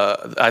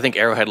 I think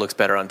Arrowhead looks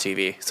better on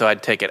TV, so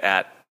I'd take it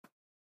at.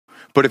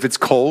 But if it's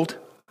cold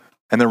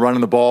and they're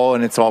running the ball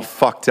and it's all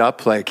fucked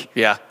up, like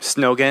Yeah.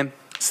 Snow game?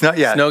 snow,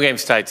 yeah, Snow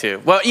game's tight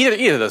too. Well,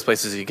 either of those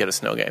places you get a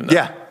snow game. Though.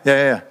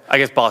 yeah. I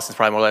guess Boston's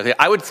probably more likely.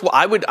 I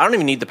don't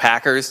even need the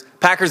Packers.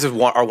 Packers are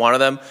one of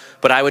them,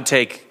 but I would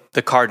take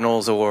the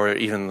Cardinals or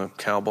even the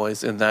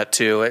Cowboys in that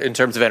too, in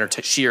terms of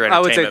sheer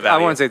entertainment value. I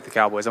want to take the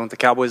Cowboys. I want the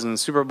Cowboys in the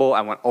Super Bowl.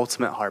 I want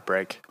ultimate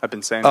heartbreak. I've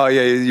been saying Oh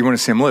yeah, you want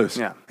to see them lose?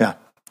 Yeah.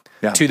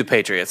 To the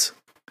Patriots.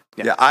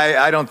 Yeah,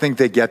 I don't think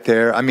they get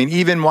there. I mean,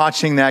 even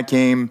watching that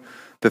game,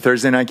 the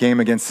Thursday night game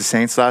against the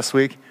Saints last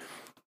week,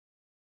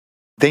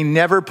 they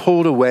never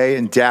pulled away,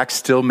 and Dak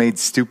still made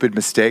stupid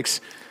mistakes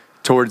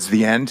towards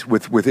the end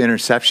with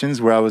interceptions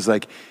where I was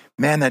like,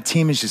 man, that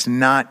team is just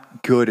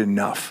not good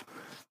enough.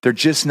 They're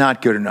just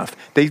not good enough.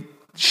 They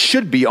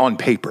should be on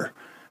paper,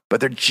 but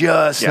they're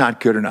just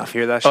not good enough.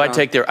 Hear that, Oh,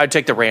 Sean? I'd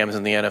take the Rams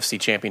in the NFC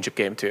Championship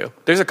game too.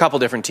 There's a couple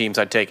different teams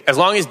I'd take. As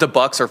long as the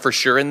Bucks are for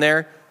sure in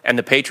there and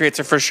the Patriots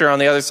are for sure on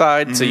the other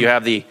side, so you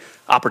have the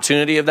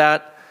opportunity of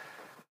that.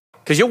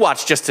 Because you'll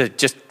watch just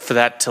for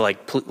that to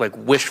like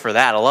wish for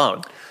that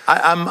alone.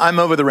 I'm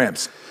over the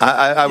Rams.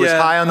 I was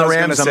high on the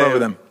Rams. I'm over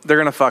them. They're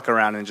going to fuck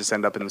around and just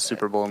end up in the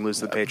Super Bowl and lose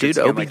to the Patriots.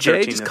 Dude, again, OBJ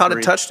like just caught a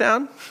 13-3.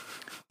 touchdown.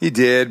 He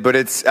did, but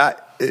it's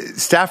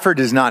Stafford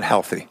is not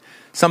healthy.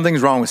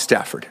 Something's wrong with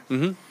Stafford.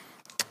 Mm-hmm.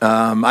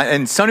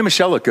 And Sony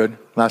Michel looked good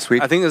last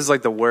week. I think this is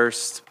like the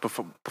worst,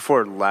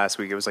 before last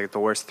week, it was like the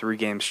worst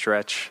 3-game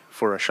stretch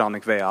for a Sean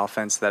McVay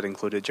offense that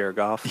included Jared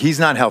Goff. He's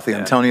not healthy.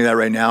 I'm telling you that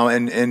right now.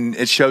 And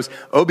it shows.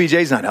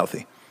 OBJ's not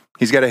healthy.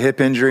 He's got a hip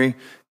injury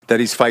that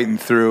he's fighting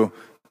through.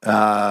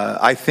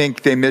 I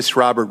think they missed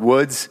Robert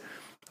Woods.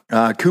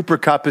 Cooper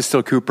Kupp is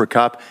still Cooper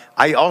Kupp.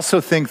 I also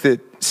think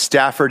that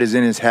Stafford is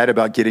in his head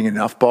about getting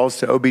enough balls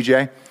to OBJ,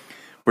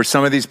 where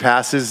some of these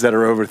passes that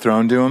are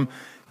overthrown to him,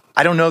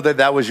 I don't know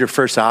that was your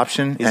first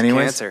option He's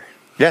anyways. cancer.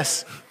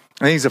 Yes.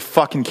 I think he's a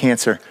fucking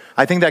cancer.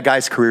 I think that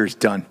guy's career is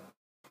done.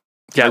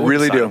 Yeah, I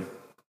really sign do. him.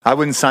 I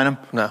wouldn't sign him.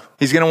 No.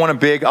 He's going to want a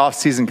big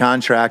off-season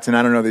contract, and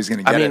I don't know that he's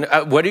going to get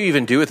it. What do you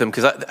even do with him?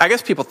 Because I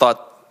guess people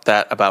thought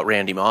that about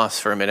Randy Moss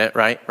for a minute,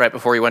 right? Right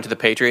before he went to the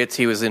Patriots,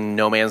 he was in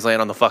no man's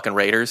land on the fucking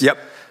Raiders. Yep.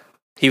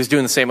 He was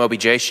doing the same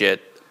OBJ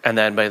shit, and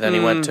then he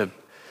went to.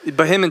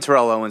 But him and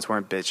Terrell Owens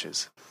weren't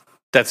bitches.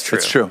 That's true.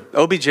 It's true.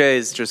 OBJ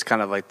is just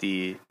kind of like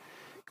the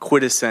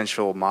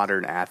quintessential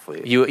modern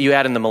athlete. You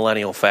add in the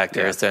millennial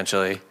factor, Yeah.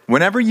 essentially.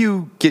 Whenever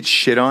you get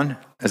shit on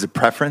as a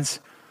preference,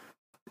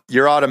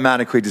 you're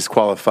automatically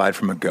disqualified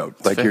from a GOAT.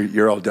 Like fair.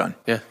 you're all done.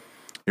 Yeah.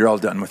 You're all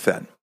done with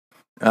that.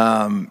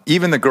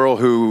 Even the girl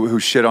who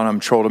shit on him,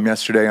 trolled him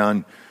yesterday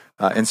on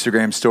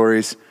Instagram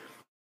stories.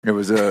 It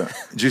was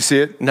did you see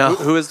it? No.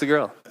 Who is the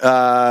girl?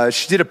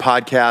 She did a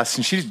podcast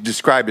and she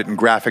described it in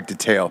graphic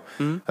detail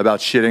about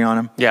shitting on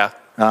him. Yeah.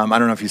 I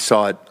don't know if you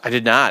saw it. I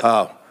did not.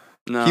 Oh,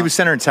 No. he was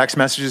sending her text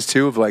messages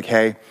too of like,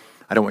 "Hey,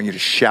 I don't want you to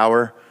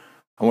shower.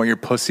 I want your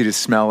pussy to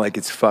smell like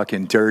it's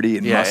fucking dirty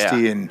and Yeah,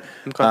 musty."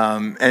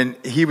 yeah. And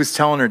he was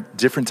telling her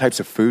different types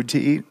of food to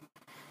eat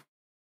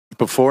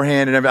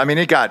beforehand, and I mean,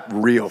 it got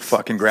real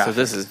fucking so graphic.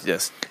 this is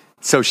just.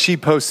 So she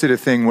posted a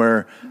thing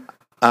where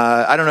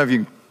I don't know if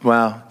you.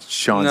 Well,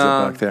 Sean's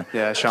No. back there.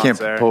 Yeah, Sean's Can't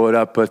there. pull it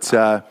up, but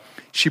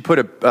she put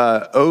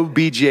a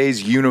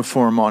OBJ's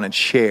uniform on a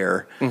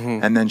chair,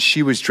 and then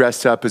she was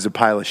dressed up as a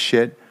pile of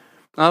shit.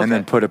 Okay. And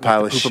then put a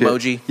pile of Poop shit.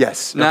 emoji?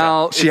 Yes.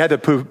 Now, she if had the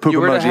poop you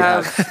were emoji. to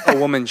have a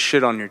woman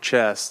shit on your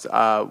chest,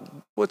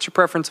 what's your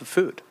preference of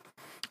food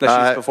that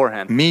she eats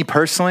beforehand? Me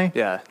personally,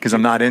 Yeah. because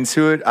I'm not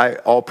into it. I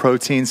all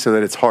protein so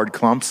that it's hard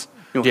clumps.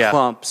 You want Yeah.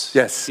 clumps.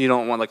 Yes. You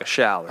don't want like a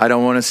shower. I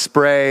don't want to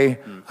spray.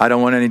 I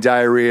don't want any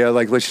diarrhea.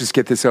 Like, let's just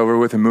get this over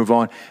with and move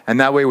on. And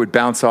that way it would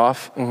bounce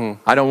off.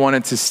 I don't want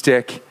it to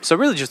stick. So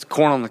really just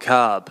corn on the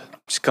cob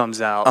just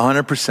comes out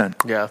 100%.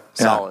 Yeah.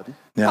 solid.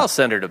 Yeah.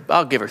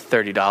 I'll give her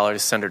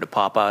 $30, send her to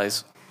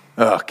Popeyes.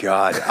 Oh,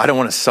 God. I don't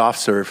want a soft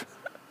serve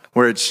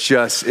where it's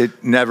just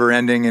it never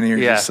ending and you're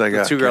Yeah. just like,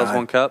 The oh, two girls, God.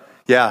 one cup.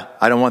 Yeah,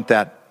 I don't want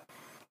that.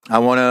 I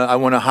want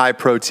a high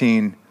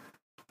protein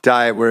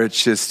diet where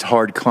it's just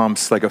hard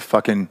clumps like a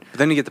fucking But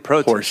then you get the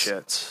protein Horse.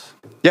 shits.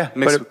 yeah.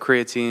 Mixed But with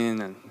creatine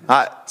and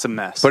it's a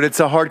mess. but it's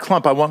a hard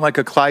clump. I want like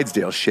a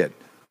Clydesdale shit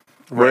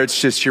where it's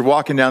just you're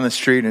walking down the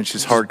street and it's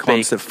just hard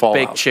clumps that fall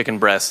baked out. chicken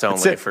breast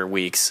only it. for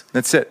weeks.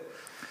 That's it.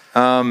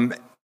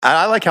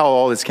 I like how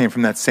all this came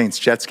from that Saints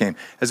Jets game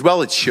as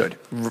well. It should.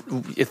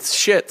 It's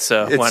shit,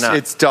 so why not?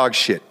 It's dog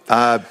shit.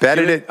 Bet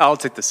it. I'll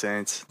take the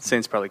Saints.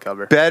 Saints probably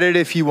cover. Bet it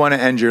if you want to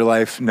end your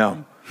life.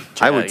 No.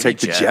 I would give take me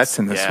the Jets. Jets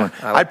in this Yeah, one.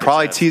 I like I'd the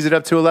probably Jets. tease it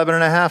up to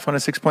 11.5 on a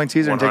 6-point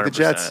teaser and take the 100%.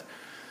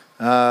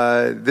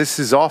 Jets. This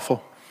is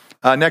awful.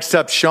 Next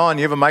up, Sean,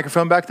 you have a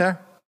microphone back there?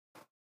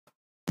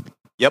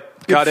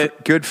 Yep. Got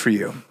it. Good for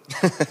you.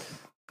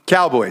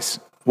 Cowboys,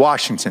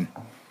 Washington.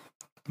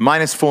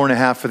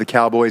 -4.5 for the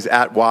Cowboys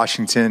at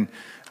Washington.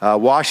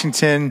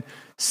 Washington,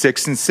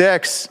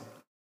 6-6.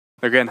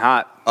 They're getting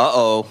hot.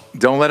 Uh-oh.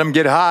 Don't let them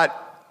get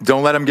hot.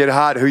 Don't let them get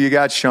hot. Who you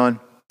got, Sean?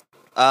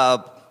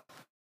 I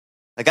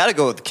got to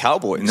go with the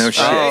Cowboys. No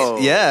shit. Oh,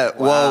 Yeah. wow.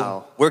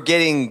 Well, we're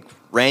getting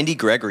Randy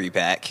Gregory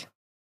back,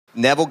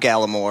 Neville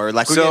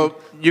Gallimore. So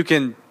you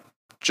can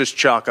just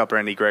chalk up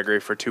Randy Gregory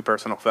for 2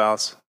 personal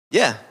fouls,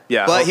 yeah,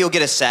 Yeah. But he'll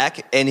get a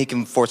sack and he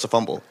can force a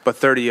fumble. but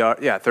 30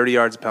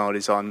 yards of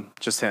penalties on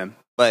just him.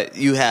 But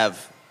you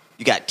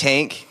got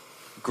Tank,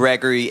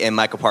 Gregory, and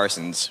Michael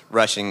Parsons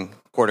rushing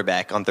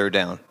quarterback on third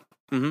down.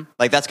 Mm-hmm.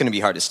 Like that's going to be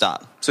hard to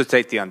stop. So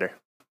take the under.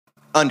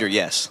 Under,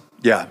 yes.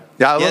 Yeah.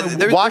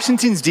 there's-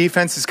 Washington's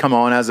defense has come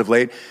on as of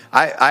late.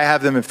 I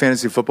have them in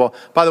fantasy football.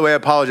 By the way, I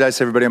apologize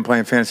to everybody I'm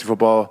playing fantasy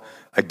football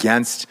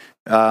against.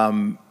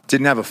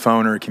 Didn't have a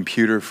phone or a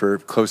computer for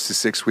close to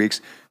 6 weeks.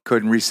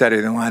 Couldn't reset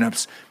any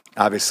lineups.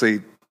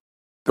 Obviously,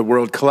 the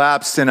world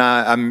collapsed, and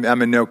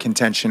I'm in no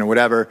contention or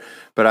whatever.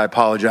 But I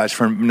apologize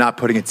for not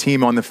putting a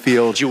team on the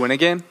field. Did you win a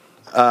game?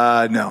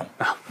 No.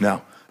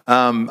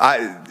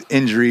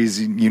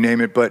 Injuries, you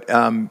name it. But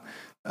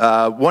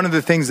one of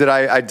the things that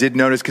I did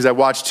notice, because I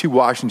watched 2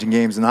 Washington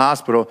games in the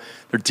hospital,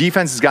 their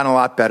defense has gotten a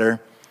lot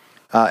better.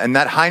 And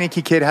that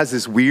Heineke kid has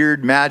this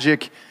weird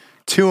magic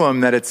to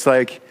him that it's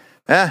like,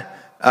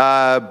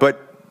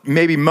 but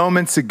maybe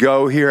moments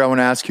ago here, I want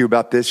to ask you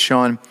about this,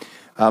 Sean.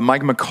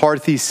 Mike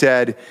McCarthy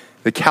said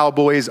the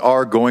Cowboys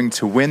are going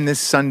to win this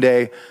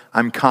Sunday.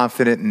 I'm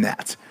confident in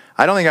that.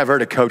 I don't think I've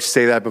heard a coach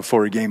say that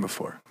before a game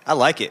before. I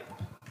like it.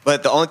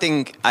 But the only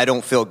thing I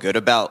don't feel good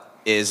about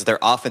is their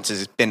offense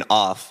has been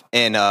off.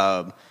 And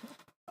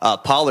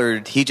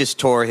Pollard, he just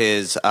tore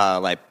his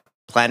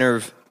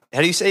plantar,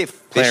 how do you say it?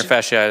 Plantar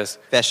fasciitis.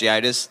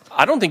 Fasciitis.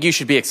 I don't think you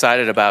should be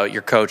excited about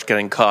your coach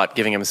getting caught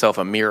giving himself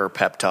a mirror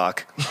pep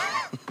talk.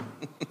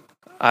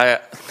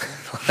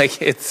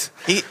 It's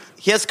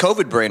He has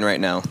COVID brain right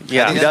now.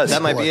 Yeah, I think he does.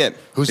 That might be it.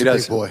 Who's He the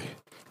does. big boy?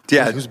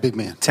 Yeah, Who's a big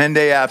man?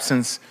 10-day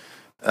absence.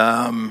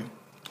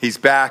 He's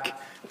back.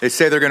 They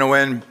say they're going to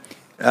win.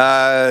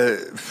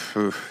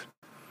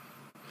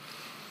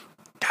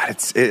 God,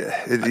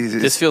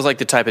 this feels like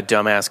the type of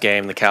dumbass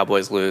game the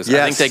Cowboys lose. I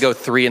Yes. think they go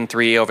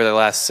 3-3 over their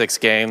last 6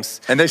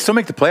 games. and they still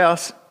make the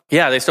playoffs.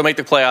 Yeah, they still make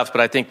the playoffs,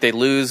 but I think they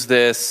lose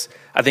this.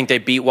 I think they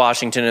beat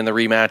Washington in the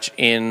rematch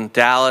in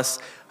Dallas.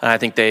 And I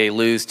think they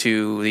lose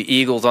to the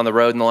Eagles on the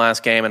road in the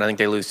last game, and I think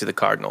they lose to the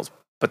Cardinals.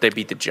 But they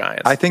beat the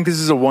Giants. I think this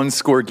is a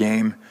one-score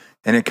game,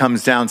 and it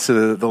comes down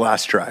to the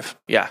last drive.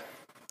 Yeah.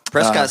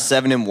 Prescott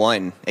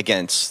 7-1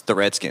 against the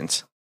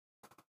Redskins.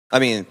 I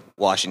mean,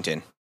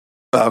 Washington.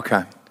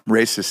 Okay,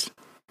 racist.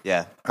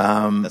 Yeah,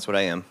 that's what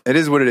I am. It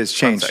is what it is.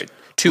 Change. sorry,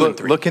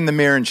 2-3. Look in the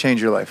mirror and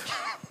change your life.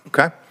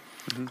 Okay.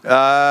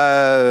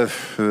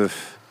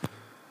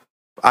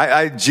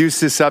 I juice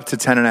this up to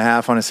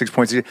 10.5 on a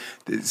 6-point teaser.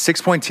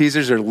 6-point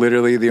teasers are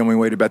literally the only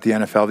way to bet the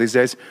NFL these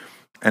days.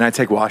 And I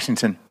take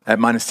Washington at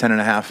minus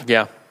 10.5.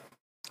 Yeah.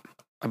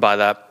 I buy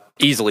that.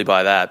 Easily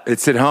buy that.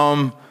 It's at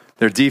home.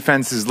 Their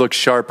defenses look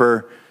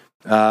sharper.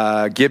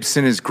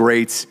 Gibson is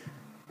great.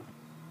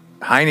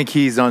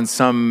 Heineke's on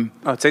some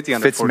Take the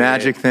under. Fitz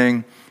magic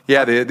thing.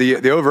 Yeah,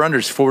 the over-under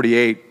is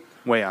 48,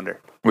 Way under.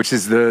 which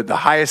is the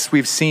highest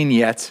we've seen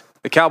yet.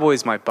 The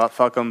Cowboys might butt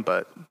fuck them,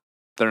 but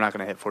they're not going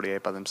to hit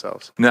 48 by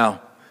themselves. No.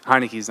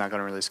 Heineke's not going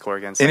to really score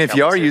against. And that if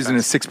you are Cowboys using a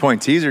defense.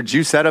 6-point teaser,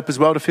 juice that up as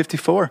well to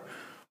 54.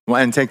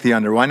 And take the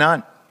under. Why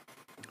not?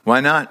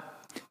 Why not?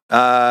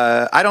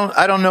 I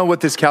don't know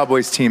what this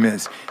Cowboys team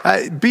is.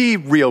 Be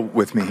real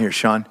with me here,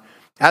 Sean.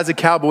 As a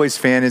Cowboys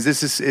fan,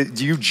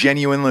 do you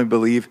genuinely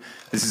believe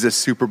this is a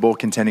Super Bowl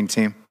contending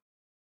team?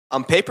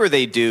 On paper,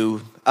 they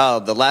do.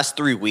 The last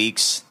 3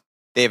 weeks,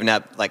 they have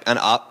not,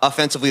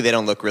 offensively, they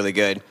don't look really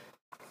good.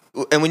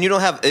 And when you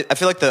don't have, I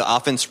feel like the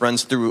offense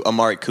runs through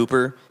Amari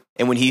Cooper,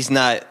 and when he's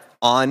not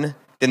on,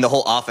 then the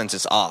whole offense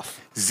is off.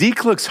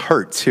 Zeke looks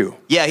hurt too.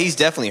 Yeah, he's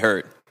definitely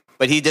hurt,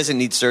 but he doesn't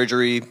need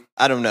surgery.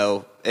 I don't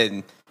know.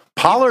 And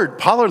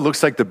Pollard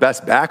looks like the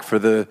best back for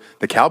the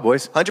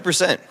Cowboys.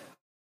 100%.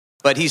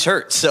 But he's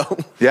hurt, so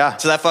Yeah.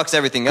 so that fucks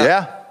everything up.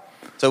 Yeah.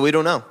 So we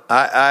don't know.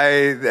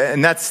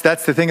 And that's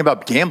the thing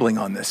about gambling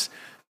on this.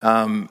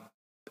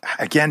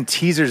 Again,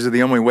 teasers are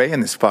the only way in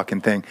this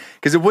fucking thing.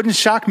 Because it wouldn't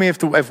shock me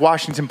if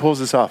Washington pulls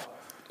this off.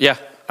 Yeah.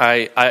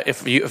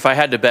 If I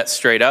had to bet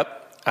straight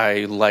up,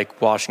 I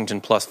like Washington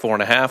plus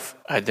 4.5.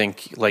 I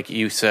think, like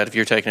you said, if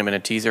you're taking them in a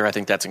teaser, I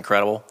think that's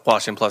incredible.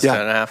 Washington plus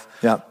 10.5.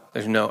 Yeah.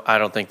 I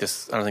don't think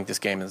this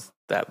game is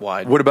that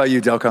wide. What about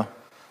you, Delco?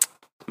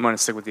 I'm going to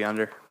stick with the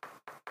under.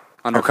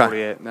 Under Okay.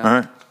 48. No.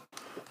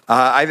 All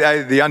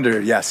right. The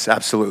under, yes,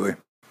 absolutely.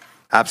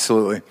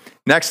 Absolutely.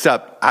 Next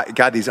up,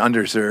 God, these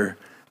unders are...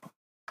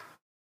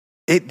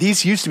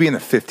 These used to be in the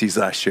 50s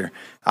last year.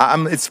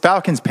 It's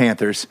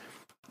Falcons-Panthers.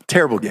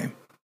 Terrible game.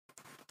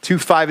 2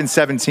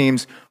 5-7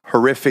 teams.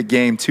 Horrific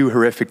game. 2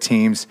 horrific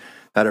teams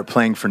that are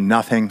playing for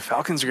nothing.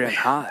 Falcons are getting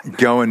hot.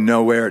 Going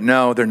nowhere.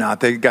 No, they're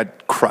not. They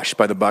got crushed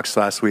by the Bucs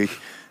last week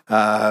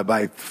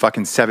by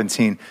fucking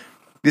 17.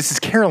 This is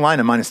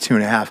Carolina minus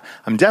 2.5.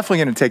 I'm definitely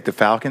going to take the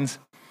Falcons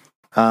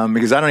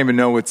because I don't even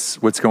know what's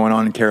going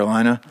on in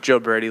Carolina. Joe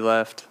Brady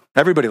left.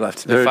 Everybody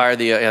left. They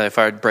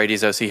fired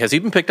Brady's OC. Has he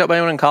been picked up by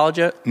anyone in college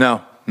yet?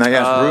 No, not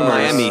yet. Rumors.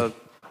 Miami.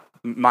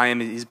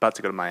 Miami. He's about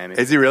to go to Miami.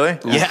 Is he really?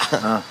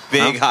 Yeah,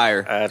 big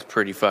hire. That's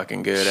pretty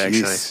fucking good,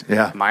 actually. Jeez.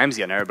 Yeah, Miami's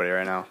getting everybody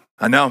right now.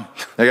 I know.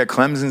 They got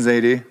Clemson's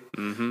AD.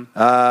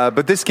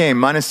 But this game,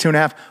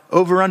 -2.5,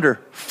 over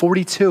under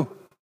 42.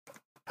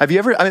 Have you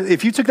ever,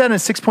 if you took that in a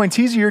 6-point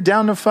teaser, you're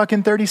down to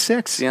fucking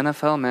 36. It's the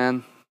NFL,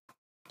 man.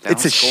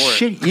 It's a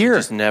shit year.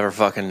 Just never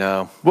fucking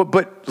know. Well,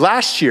 but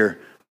last year,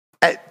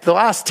 at the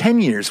last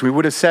 10 years, we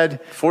would have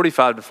said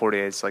 45 to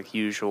 48 is like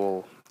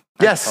usual.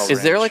 yes. NFL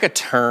Is there range. like a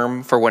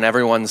term for when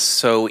everyone's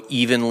so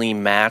evenly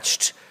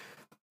matched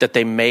that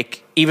they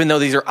make, even though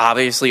these are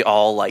obviously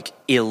all like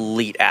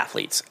elite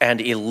athletes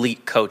and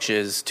elite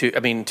coaches to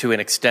an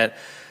extent,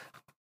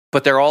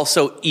 but they're all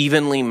so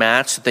evenly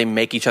matched that they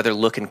make each other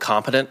look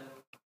incompetent?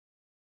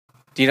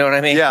 Do you know what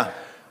I mean? Yeah.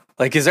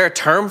 Like, is there a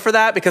term for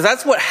that? Because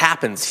that's what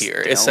happens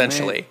here, Stalemate?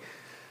 essentially.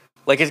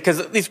 Like,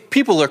 because these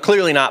people are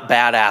clearly not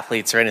bad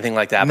athletes or anything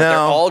like that, but they're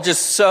No. all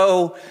just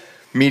so,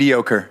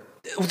 Mediocre.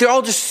 they're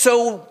all just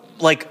so,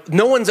 like,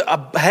 no one's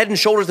head and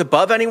shoulders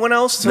above anyone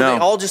else, so No. they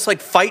all just,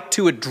 like, fight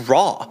to a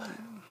draw.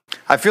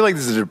 I feel like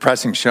this is a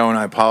depressing show, and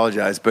I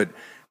apologize, but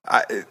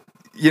I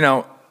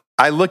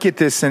look at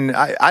this and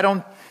I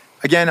don't.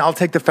 Again, I'll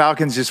take the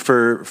Falcons just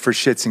for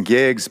shits and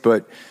gigs,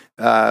 but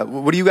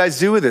what do you guys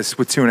do with this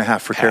with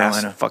 2.5 for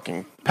Carolina?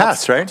 Fucking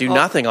Pass, right? do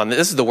nothing on this.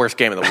 This is the worst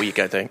game of the week,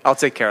 I think. I'll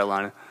take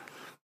Carolina.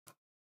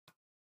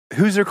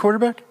 Who's their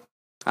quarterback?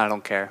 I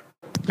don't care.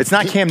 It's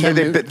not Cam. Cam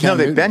They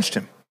Newton. benched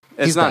him.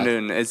 It's He's not back.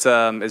 Newton. It's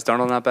is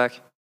Darnold not back?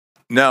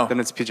 No. Then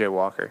it's PJ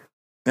Walker.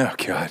 Oh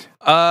God.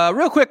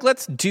 Real quick,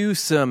 let's do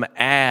some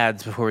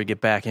ads before we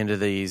get back into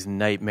these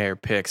nightmare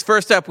picks.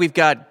 First up, we've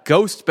got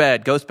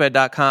GhostBed,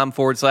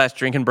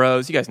 ghostbed.com/drinking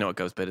bros. You guys know what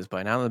GhostBed is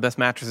by now. They're the best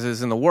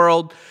mattresses in the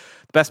world.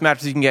 The best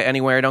mattress you can get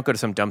anywhere. Don't go to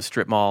some dumb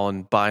strip mall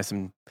and buy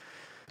some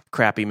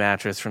crappy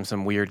mattress from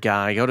some weird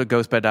guy. Go to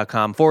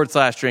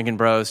ghostbed.com/drinking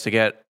bros to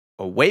get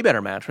a way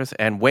better mattress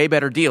and way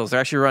better deals. They're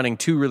actually running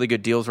 2 really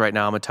good deals right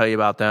now. I'm going to tell you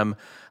about them.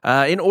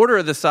 In order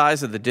of the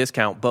size of the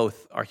discount,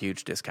 both are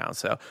huge discounts.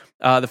 So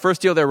the first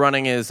deal they're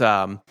running is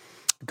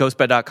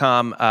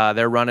ghostbed.com.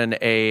 They're running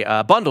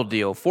a bundle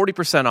deal,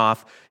 40%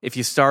 off if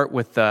you start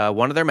with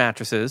one of their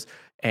mattresses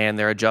and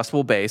their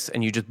adjustable base,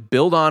 and you just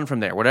build on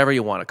from there, whatever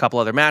you want. A couple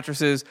other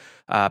mattresses,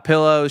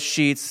 pillows,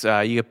 sheets.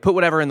 You can put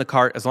whatever in the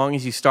cart as long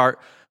as you start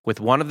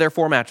with one of their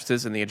 4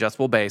 mattresses and the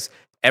adjustable base.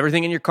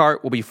 Everything in your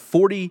cart will be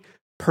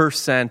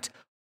 40%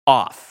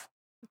 off.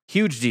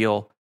 Huge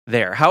deal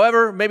there.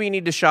 However, maybe you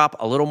need to shop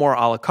a little more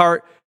a la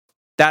carte.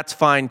 That's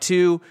fine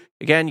too.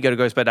 Again, you go to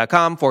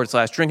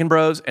ghostbed.com/drinking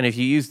bros. And if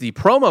you use the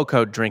promo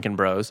code drinking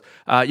bros,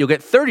 you'll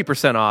get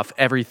 30% off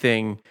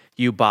everything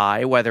you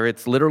buy, whether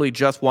it's literally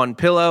just one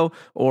pillow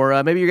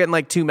or maybe you're getting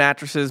like 2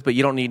 mattresses, but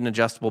you don't need an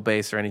adjustable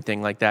base or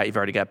anything like that. You've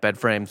already got bed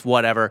frames,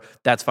 whatever.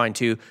 That's fine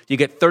too. You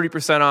get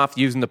 30% off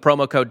using the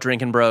promo code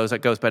drinking bros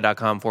at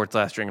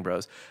ghostbed.com/drinking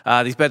bros.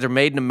 These beds are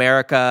made in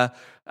America.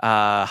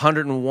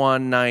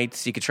 101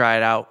 nights. You could try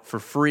it out for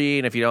free.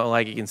 And if you don't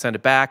like it, you can send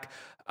it back.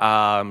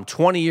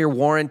 20-year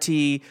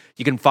warranty.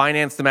 You can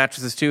finance the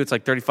mattresses too. It's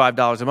like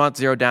 $35 a month,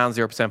 0 down,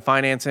 0%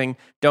 financing.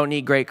 Don't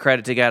need great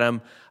credit to get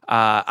them.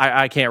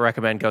 I can't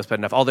recommend GhostBed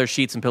enough. All their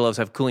sheets and pillows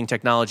have cooling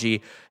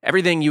technology.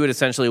 Everything you would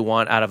essentially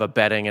want out of a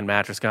bedding and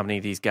mattress company,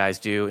 these guys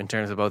do in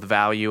terms of both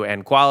value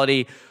and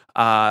quality.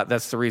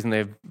 That's the reason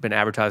they've been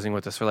advertising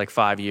with us for like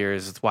 5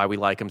 years. It's why we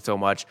like them so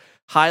much.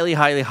 Highly,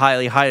 highly,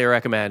 highly, highly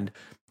recommend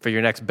for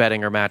your next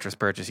bedding or mattress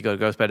purchase. You go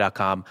to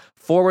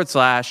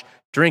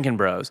ghostbed.com/drinking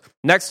bros.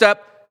 Next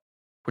up,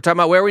 we're talking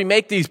about where we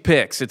make these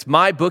picks. It's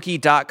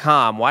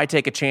mybookie.com. Why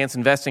take a chance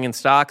investing in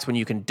stocks when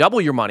you can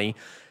double your money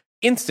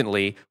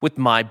instantly with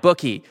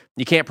MyBookie?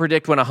 You can't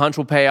predict when a hunch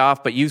will pay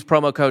off, but use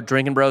promo code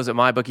Drinking Bros at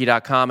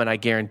mybookie.com, and I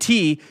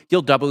guarantee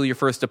you'll double your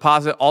first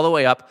deposit all the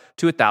way up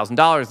to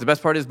 $1,000. The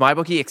best part is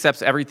MyBookie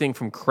accepts everything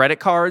from credit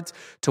cards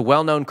to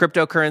well-known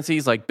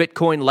cryptocurrencies like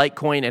Bitcoin,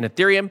 Litecoin, and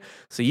Ethereum,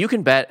 so you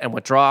can bet and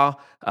withdraw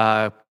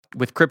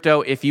with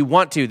crypto if you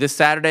want to. This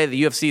Saturday,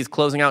 the UFC is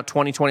closing out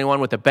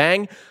 2021 with a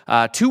bang.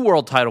 2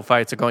 world title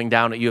fights are going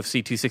down at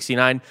UFC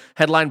 269,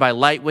 headlined by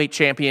lightweight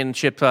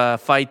championship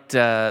fight,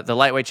 the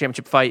lightweight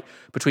championship fight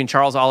between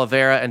Charles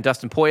Oliveira and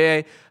Dustin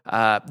Poirier.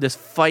 This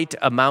fight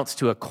amounts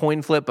to a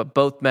coin flip, but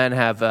both men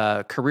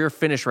have career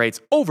finish rates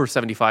over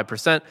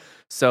 75%,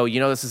 so you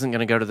know this isn't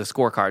going to go to the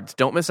scorecards.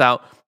 Don't miss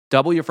out.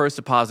 Double your first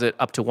deposit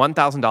up to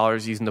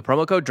 $1,000 using the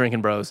promo code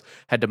Drinking Bros.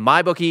 Head to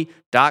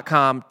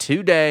mybookie.com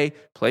today.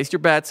 Place your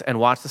bets and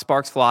watch the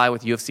sparks fly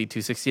with UFC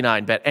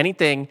 269. Bet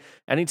anything,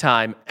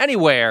 anytime,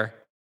 anywhere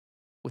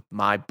with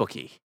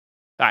MyBookie.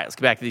 All right, let's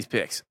get back to these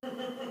picks.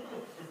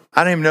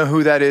 I don't even know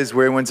who that is.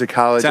 Where he went to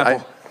college.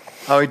 Temple.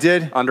 Oh, he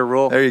did. Under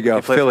Rule. There you go.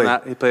 He played Philly.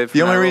 he played for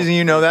The only Matt Rule. reason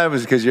you know that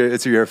was because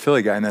you're a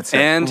Philly guy, and that's it.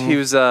 And he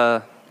was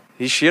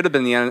he should have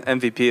been the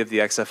MVP of the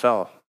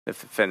XFL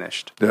if it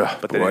finished, Ugh,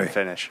 but they boy. didn't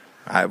finish.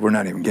 We're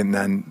not even getting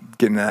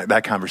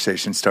that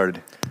conversation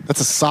started.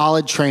 That's a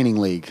solid training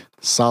league.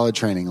 Solid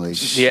training league.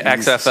 The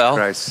XFL.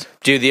 Christ.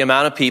 Dude, the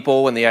amount of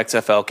people when the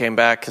XFL came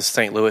back, because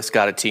St. Louis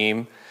got a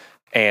team,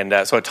 and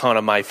so a ton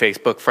of my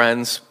Facebook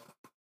friends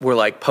were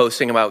like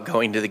posting about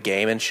going to the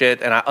game and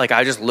shit, and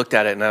I just looked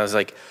at it and I was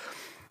like,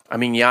 I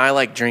mean, yeah, I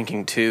like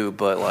drinking too,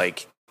 but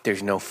like,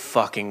 there's no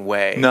fucking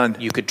way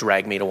you could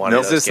drag me to one of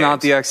those Is this games.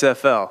 not the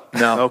XFL?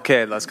 No.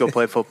 Okay, let's go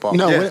play football.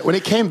 No, when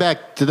it came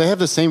back, did they have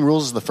the same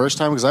rules as the first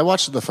time? Because I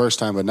watched it the first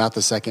time, but not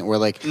the second. Where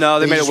like No,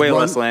 they made it just way run,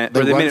 less land. They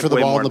Or they run made it for the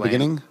way ball more in the land.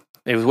 beginning.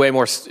 It was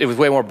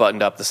way more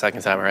buttoned up the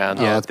second time around.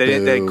 Oh, Yeah, that's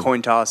They boo.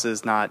 coin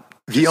tosses, not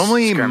The just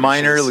only skirmishes.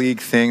 minor league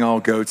thing I'll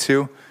go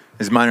to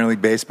is minor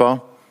league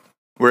baseball,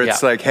 where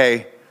it's Yeah. like,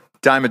 hey,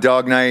 dime a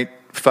dog night,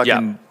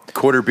 fucking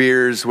quarter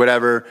beers,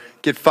 whatever.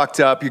 Get fucked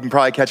up. You can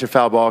probably catch a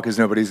foul ball because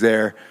nobody's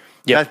there.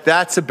 Yeah.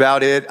 That's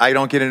about it. I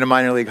don't get into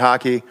minor league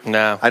hockey.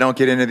 No. I don't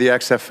get into the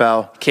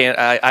XFL.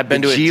 I've been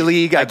The to G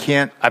League, I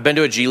can't. I've been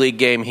to a G League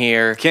game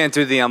here. Can't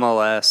do the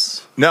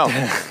MLS. No,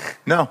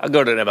 no. I'll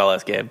go to an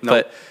MLS game.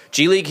 But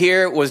G League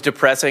here was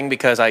depressing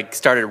because I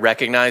started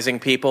recognizing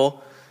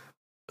people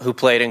who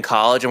played in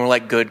college and were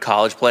like good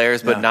college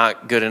players, but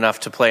not good enough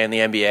to play in the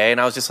NBA. And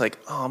I was just like,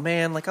 oh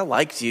man, like I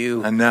liked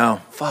you. I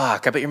know.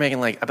 Fuck, I bet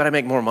I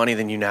make more money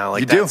than you now. Like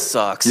You that do.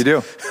 sucks. You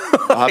do.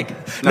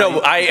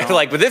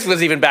 But this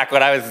was even back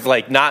when I was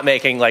like not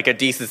making like a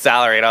decent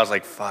salary, and I was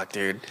like, fuck,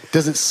 dude.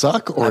 Does it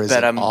suck or I is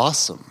bet it I'm-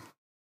 awesome?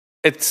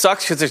 It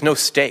sucks because there's no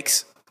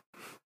stakes.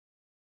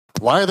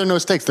 Why are there no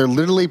stakes? They're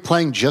literally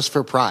playing just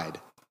for pride.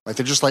 Like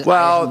they're just like, I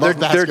Well, love they're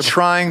basketball.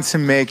 trying to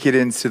make it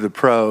into the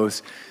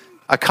pros.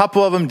 A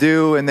couple of them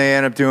do, and they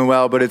end up doing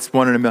well, but it's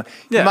 1 in a million.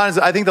 Yeah.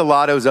 I think the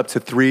lotto's up to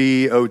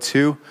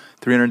 302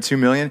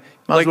 million.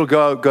 Might as well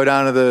go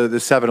down to the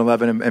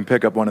 7-Eleven and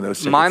pick up one of those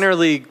tickets. Minor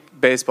league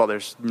baseball,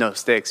 there's no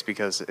stakes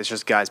because it's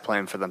just guys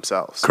playing for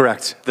themselves.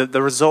 Correct.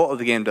 The result of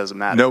the game doesn't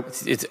matter. Nope.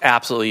 It's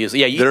absolutely useless.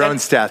 Yeah, Their own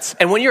stats.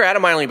 And when you're at a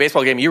minor league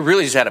baseball game, you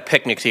really just had a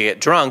picnic to get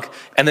drunk,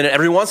 and then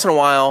every once in a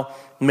while,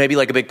 maybe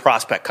like a big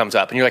prospect comes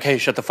up, and you're like, "Hey,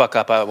 shut the fuck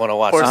up! I want to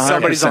watch." Or this." 100%.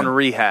 somebody's on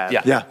rehab.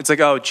 Yeah. It's like,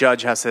 oh,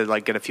 Judge has to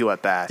like get a few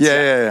at bats.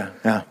 Yeah.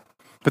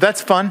 But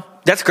that's fun.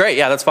 That's great.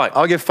 Yeah, that's fine.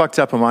 I'll get fucked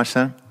up and watch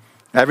that.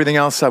 Everything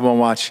else I won't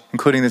watch,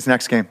 including this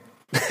next game.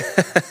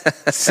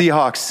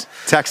 Seahawks,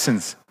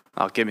 Texans.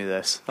 Oh, give me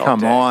this. all Come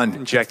day. on.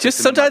 Inject Just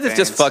this into my sometimes it's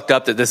just veins. fucked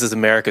up that this is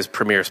America's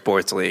premier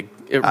sports league.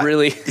 It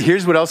really.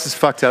 Here's what else is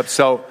fucked up.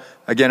 So,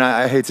 again,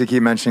 I hate to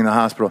keep mentioning the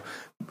hospital.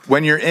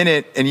 When you're in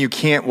it and you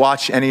can't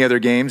watch any other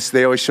games,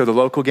 they always show the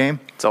local game.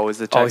 It's always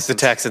the Texans. Always the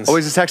Texans.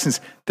 Always the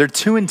Texans. They're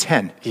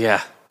 2-10.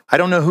 Yeah. I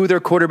don't know who their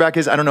quarterback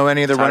is. I don't know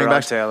any of the running Tyrod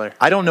backs. Taylor.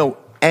 I don't know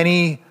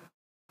any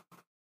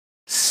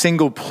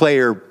single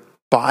player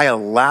by a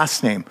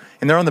last name,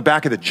 and they're on the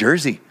back of the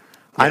jersey.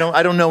 I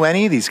don't know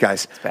any of these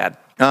guys. It's bad.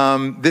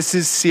 This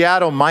is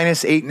Seattle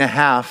minus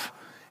 8.5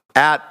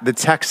 at the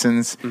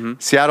Texans. Mm-hmm.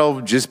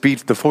 Seattle just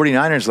beat the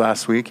 49ers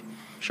last week.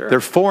 Sure. They're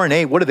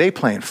 4-8. What are they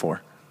playing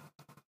for?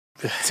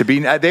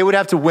 They would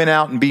have to win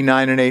out and be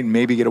 9-8 and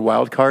maybe get a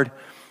wild card.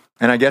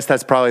 And I guess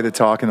that's probably the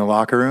talk in the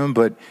locker room.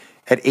 But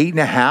at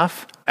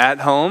 8.5, At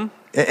home,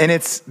 and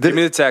it's give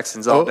me the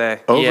Texans all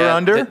day. Over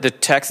under. The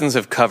Texans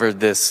have covered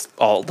this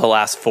all the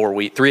last 4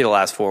 weeks. 3 of the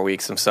last 4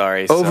 weeks. I'm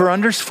sorry. so- Over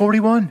under's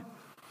 41.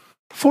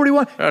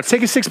 41.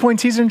 Take a 6-point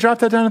teaser and drop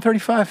that down to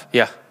 35.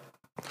 Yeah.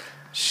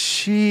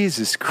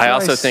 Jesus Christ. I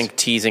also think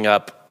teasing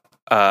up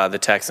the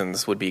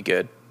Texans would be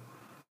good.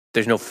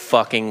 There's no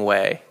fucking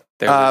way.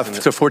 They're losing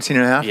to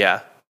 14.5.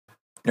 yeah.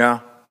 Yeah.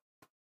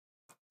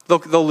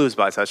 They'll lose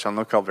by a touchdown.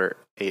 They'll cover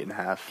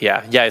 8.5.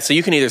 Yeah. So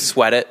you can either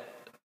sweat it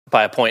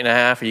by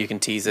 1.5 or you can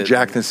tease it.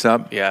 Jack this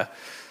up. Yeah.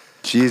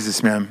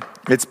 Jesus, man.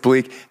 It's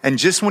bleak. And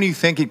just when you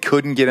think it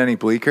couldn't get any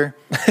bleaker,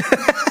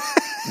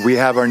 we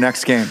have our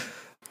next game.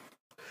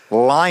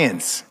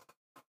 Lions,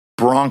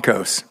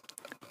 Broncos.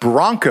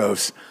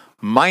 Broncos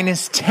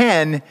minus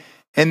 10,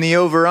 and the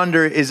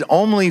over-under is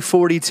only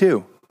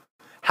 42.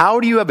 How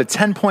do you have a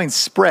 10-point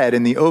spread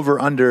and the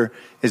over-under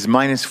is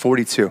minus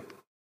 42?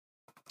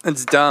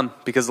 It's dumb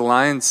because the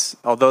Lions,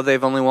 although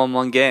they've only won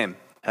one game,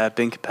 have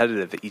been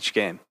competitive at each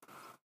game.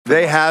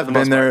 They have the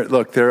most been there.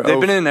 Look, They've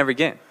been in every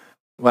game.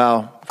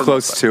 Well,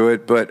 close to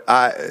it, but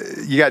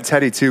you got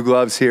Teddy Two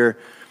Gloves here.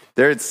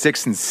 They're at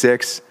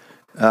 6-6.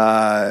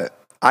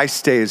 I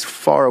stay as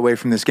far away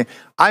from this game.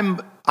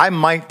 I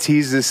might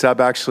tease this up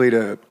actually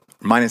to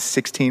minus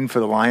 16 for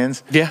the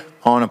Lions. Yeah.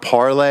 On a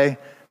parlay,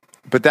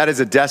 but that is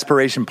a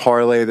desperation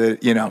parlay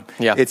that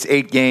Yeah. It's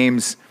 8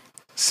 games.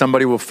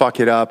 Somebody will fuck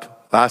it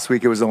up. Last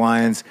week it was the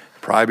Lions.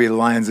 Probably the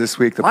Lions this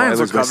week. The Lions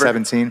parlay was will by cover.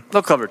 17.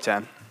 They'll cover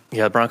 10.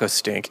 Yeah, the Broncos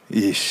stink.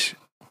 Yeesh.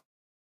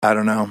 I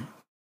don't know.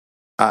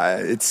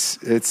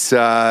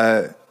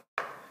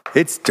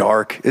 It's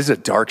dark. This is a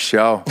dark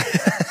show.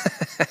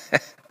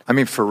 I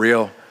mean, for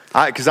real.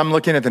 Because I'm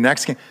looking at the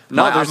next game.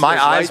 There's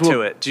light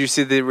to it. Did you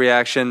see the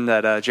reaction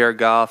that Jared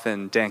Goff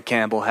and Dan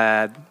Campbell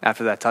had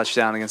after that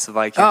touchdown against the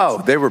Vikings?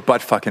 Oh, they were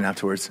butt fucking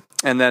afterwards.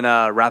 And then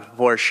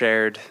Rappaport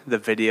shared the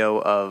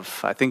video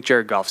of, I think,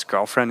 Jared Goff's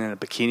girlfriend in a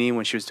bikini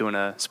when she was doing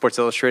a Sports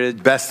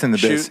Illustrated Best in the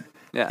biz. shoot.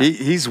 Yeah.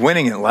 He's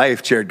winning at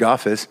life, Jared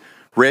Goff is.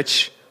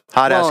 Rich,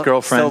 hot-ass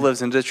girlfriend. Still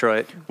lives in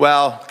Detroit.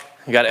 Well,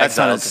 He got that's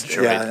not exiled his, to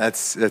Detroit. yeah,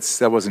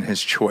 that wasn't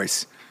his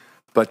choice.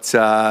 But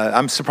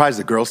I'm surprised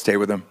the girl stayed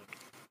with him.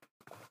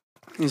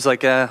 He's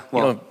like,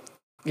 well,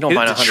 You don't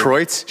find 100.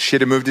 Detroit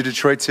should have moved to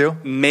Detroit too.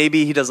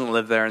 maybe he doesn't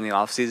live there in the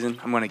offseason.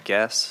 I'm going to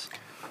guess.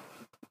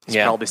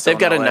 Yeah, probably still they've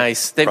got a in LA.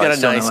 nice Probably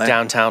still in LA.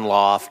 downtown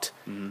loft.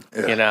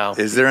 Mm-hmm. You know,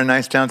 Is there a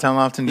nice downtown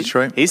loft in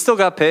Detroit? He still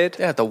got paid.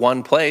 yeah, at the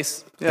one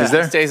place. Yeah. Is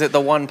there? He stays at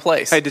the one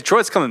place. Hey,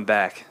 Detroit's coming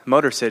back.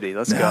 Motor City.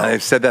 Let's No, go.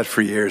 they've said that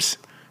for years.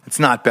 It's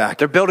not back.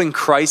 They're building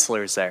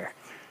Chryslers there.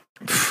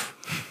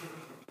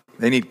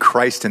 They need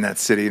Christ in that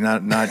city,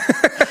 not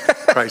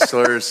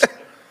Chryslers.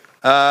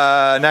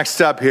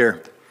 Next up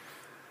here,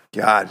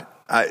 God,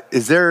 I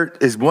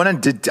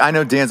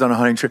know Dan's on a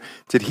hunting trip.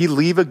 Did he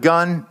leave a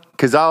gun?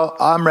 Because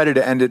I'm ready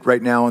to end it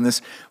right now on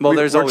this. Well,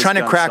 there's we're always trying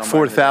to guns crack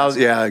somewhere.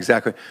 4,000. Yeah,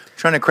 exactly.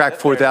 Trying to crack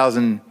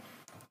 4,000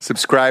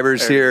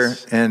 subscribers There it here,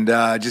 is. and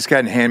just go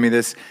ahead and hand me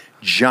this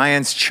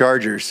Giants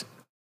Chargers.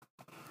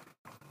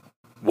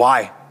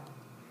 Why?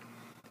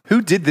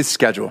 Who did this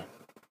schedule?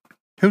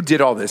 Who did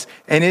all this?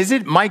 And is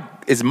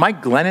Mike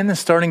Glennon the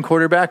starting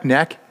quarterback?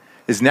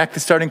 Is Neck the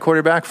starting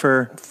quarterback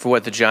for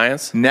what, the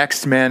Giants?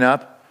 next man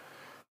up?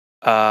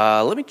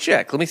 Let me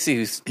check. Let me see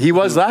who's. He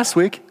was last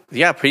week.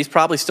 Yeah, he's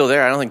probably still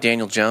there. I don't think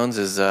Daniel Jones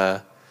is.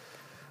 Or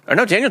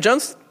no, Daniel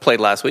Jones played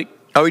last week.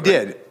 Oh, he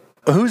did.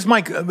 Who's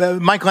Mike?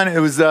 Mike Glennon. It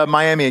was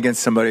Miami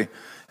against somebody,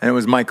 and it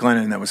was Mike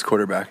Glennon that was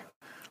quarterback.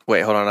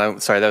 Wait, hold on. I'm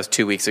sorry. That was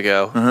 2 weeks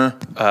ago.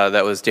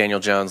 That was Daniel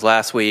Jones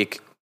last week.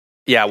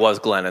 Yeah, it was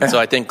Glennon. So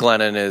I think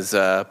Glennon is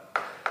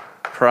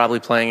probably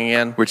playing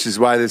again. Which is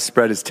why this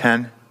spread is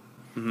 10.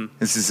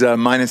 This is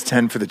minus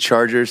 10 for the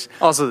Chargers.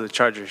 Also, the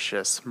Chargers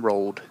just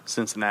rolled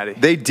Cincinnati.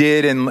 They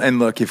did, and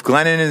look, if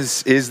Glennon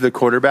is the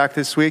quarterback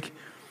this week,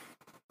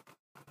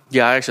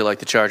 Yeah, I actually like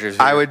the Chargers.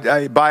 I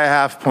would buy a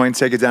half point,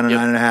 take it down to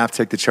 9.5,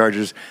 take the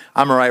Chargers.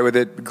 I'm all right with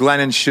it.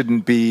 Glennon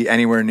shouldn't be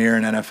anywhere near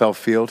an NFL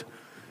field.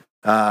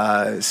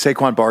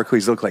 Saquon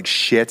Barkley's look like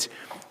shit.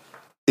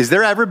 Is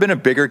there ever been a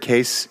bigger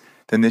case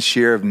than this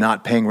year of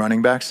not paying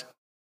running backs?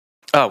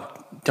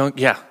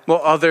 Yeah.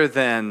 Well, other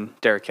than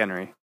Derrick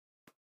Henry.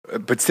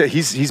 But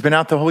he's been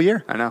out the whole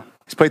year. I know.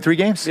 He's played 3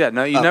 games. Yeah,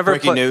 no, you never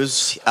breaking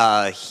news.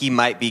 He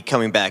might be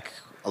coming back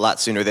a lot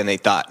sooner than they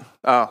thought.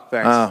 Oh,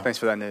 thanks. Oh. Thanks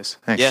for that news.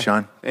 Thanks,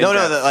 Sean.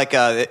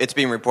 It's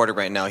being reported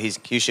right now.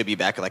 He should be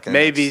back like in the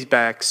Maybe next- he's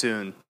back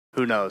soon.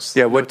 Who knows?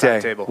 Yeah, No what day?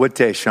 timetable. What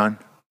day, Sean?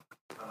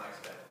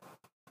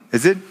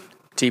 Is it?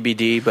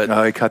 TBD, but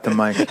Oh, he cut the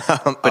mic.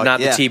 but not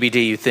yeah. the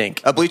TBD you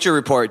think. A Bleacher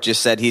Report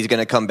just said he's going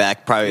to come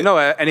back. Probably. You know,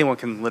 anyone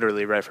can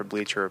literally write for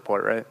Bleacher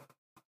Report, right?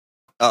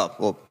 Oh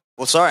well.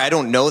 Sorry, I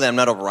don't know that. I'm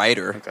not a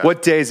writer. Okay.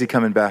 What day is he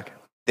coming back?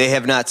 They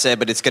have not said,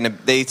 but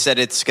they said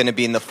it's gonna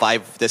be in the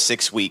 5 to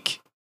 6 week,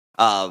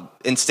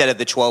 instead of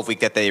the 12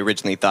 week that they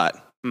originally thought.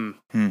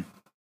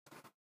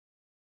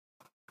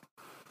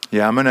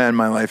 Yeah, I'm going to end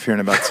my life here in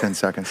about 10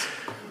 seconds.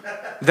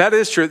 That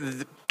is true.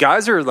 The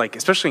guys are like,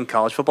 especially in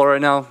college football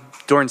right now,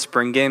 during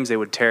spring games, they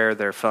would tear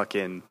their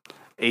fucking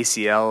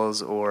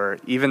ACLs or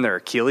even their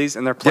Achilles,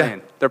 and they're playing.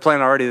 Yeah. They're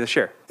playing already this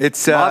year.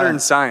 It's Modern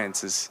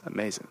science is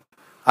amazing.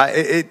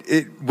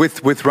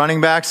 With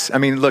running backs. I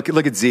mean, look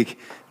at Zeke.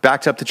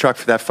 Backed up the truck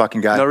for that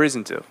fucking guy. No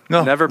reason to.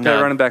 No. Never pay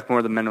None. running back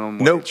more than minimum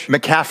wage.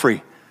 Nope.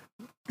 McCaffrey.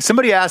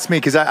 Somebody asked me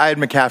because I had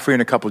McCaffrey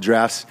in a couple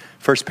drafts,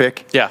 first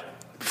pick. Yeah.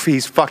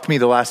 He's fucked me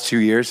the last 2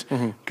 years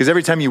because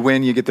every time you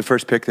win, you get the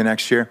first pick the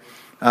next year.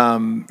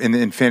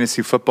 In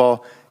fantasy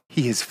football,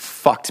 he has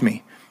fucked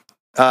me.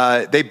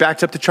 They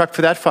backed up the truck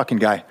for that fucking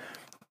guy.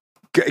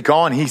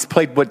 Gone. He's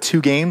played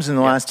 2 games in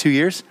the last 2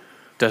 years?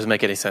 Doesn't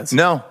make any sense.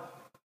 No,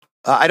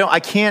 I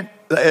can't.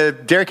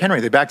 Derrick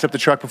Henry. They backed up the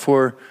truck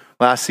before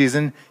last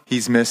season.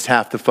 He's missed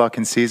half the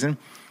fucking season.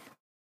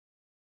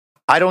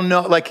 I don't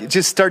know. Like,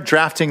 just start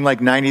drafting like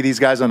 90 of these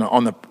guys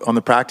on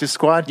the practice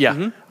squad.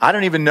 Yeah. I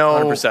don't even know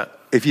 100%.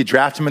 if you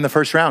draft them in the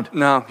first round.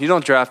 No, you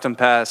don't draft them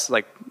past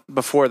like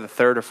before the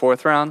 3rd or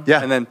 4th round.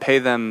 Yeah. And then pay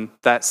them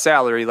that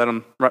salary, let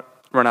them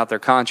run out their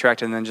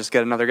contract, and then just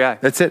get another guy.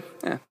 That's it.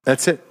 Yeah.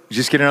 That's it.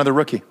 Just get another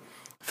rookie.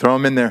 Throw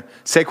him in there.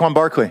 Saquon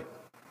Barkley.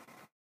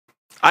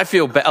 I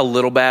feel a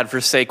little bad for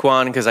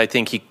Saquon because I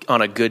think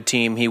on a good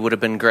team he would have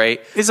been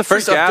great. He's a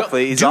freak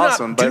athlete. He's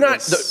awesome. But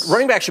The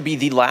running back should be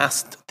the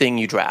last thing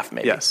you draft.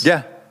 Maybe. yes.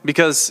 Yeah.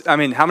 Because, I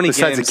mean, how many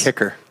Besides games? a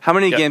kicker. How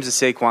many Yep. games is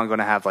Saquon going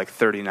to have like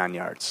 39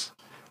 yards,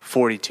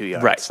 42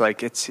 yards? Right.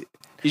 Like,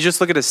 you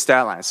just look at his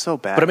stat line. It's so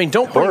bad. But I mean,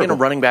 don't bring in a Horrible.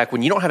 running back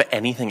when you don't have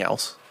anything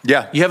else.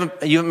 Yeah. You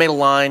haven't made a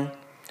line.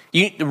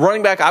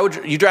 Running back,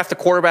 you draft a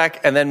quarterback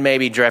and then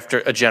maybe draft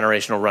a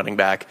generational running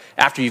back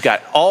after you've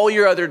got all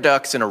your other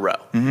ducks in a row.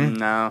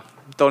 No.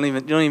 You don't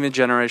even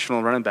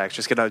generational running backs.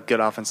 Just get a good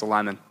offensive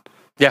lineman.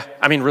 Yeah,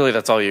 I mean, really,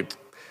 that's all you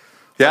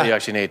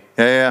actually need.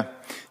 Yeah.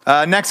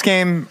 Next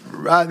game,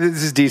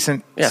 this is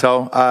decent. Yeah.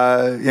 So,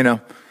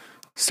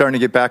 starting to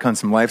get back on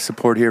some life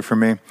support here for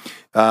me.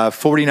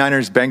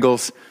 49ers,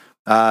 Bengals.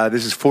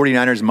 This is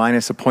 49ers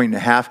minus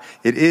 1.5.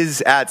 It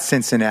is at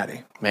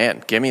Cincinnati.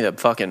 Man, give me the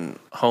fucking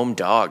home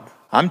dog.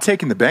 I'm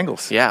taking the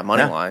Bengals. Yeah,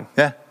 money line.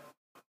 Yeah.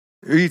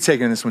 Who are you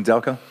taking in this one,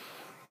 Delco?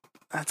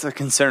 That's a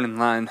concerning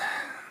line.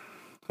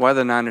 Why are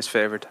the Niners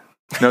favored?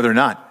 No, they're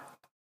not.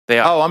 They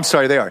are. Oh, I'm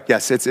sorry, they are.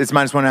 Yes, it's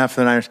 -1.5 for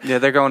the Niners. Yeah,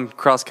 they're going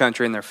cross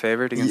country and they're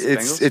favored against the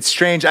Bengals. It's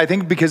strange. I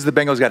think because the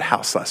Bengals got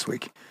housed last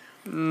week.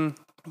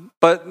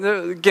 But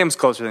the game's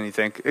closer than you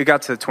think. It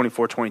got to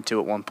 24-22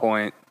 at one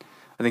point.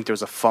 I think there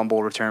was a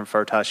fumble return for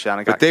a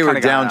touchdown. But they were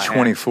down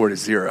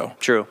 24-0.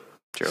 True.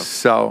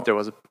 So There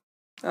was a...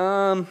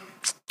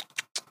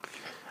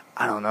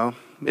 I don't know.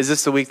 Is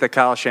this the week that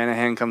Kyle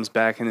Shanahan comes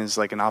back and is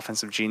like an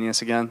offensive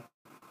genius again?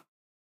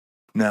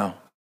 no.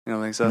 You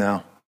don't think so?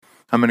 No.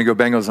 I'm going to go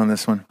Bengals on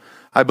this one.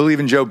 I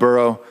believe in Joe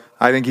Burrow.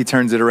 I think he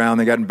turns it around.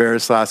 They got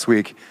embarrassed last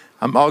week.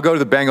 I'll go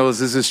to the Bengals.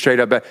 This is a straight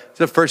up bet. It's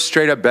the first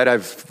straight up bet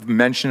I've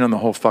mentioned on the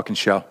whole fucking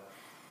show.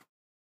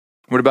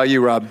 What about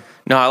you, Rob?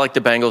 No, I like the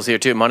Bengals here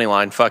too. Money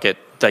line, fuck it.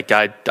 Like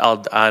I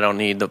don't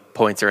need the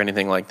points or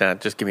anything like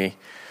that. Just give me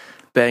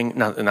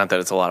not that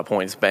it's a lot of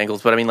points,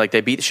 Bengals, but I mean like they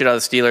beat the shit out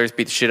of the Steelers,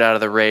 beat the shit out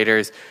of the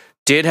Raiders.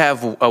 Did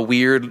have a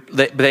weird.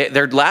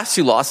 Their last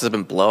 2 losses have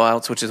been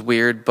blowouts, which is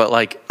weird. But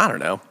like I don't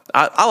know.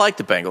 I like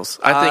the Bengals.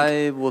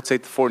 I will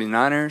take the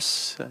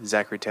 49ers.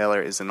 Zachary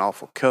Taylor is an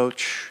awful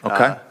coach.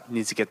 Okay.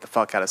 Needs to get the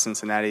fuck out of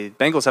Cincinnati.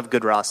 Bengals have a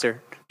good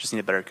roster. Just need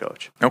a better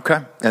coach. Okay.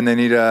 And they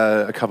need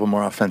a couple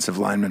more offensive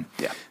linemen.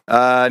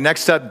 Yeah.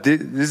 Next up,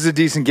 this is a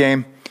decent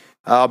game.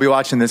 I'll be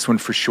watching this one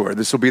for sure.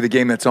 This will be the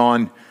game that's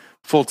on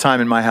full time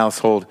in my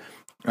household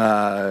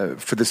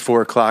for this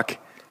 4 o'clock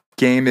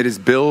game. It is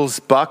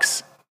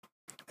Bills-Bucks.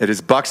 It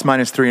is Bucks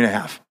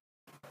 -3.5.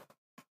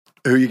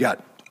 Who you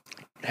got?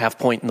 half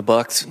point in the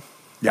Bucks.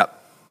 Yep.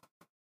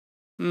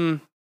 I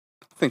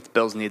think the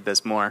Bills need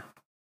this more.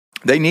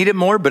 They need it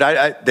more,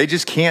 but they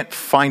just can't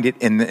find it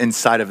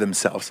inside of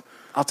themselves.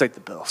 I'll take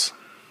the Bills.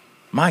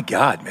 My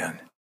God,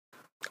 man.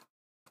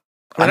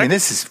 I mean,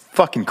 this is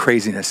fucking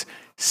craziness.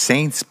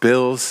 Saints,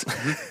 Bills.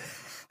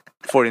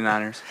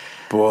 49ers.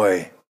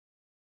 Boy.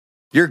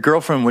 Your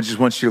girlfriend just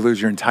wants you to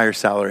lose your entire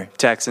salary.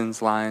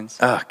 Texans, Lions.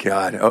 Oh,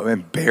 God. Oh,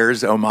 and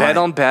Bears, oh, my. Bet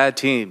on bad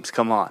teams.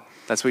 Come on.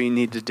 That's what you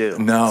need to do.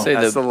 No. Say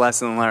That's the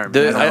lesson learned.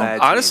 Bet on bad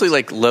honestly, teams.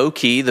 like low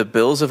key, the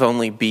Bills have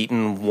only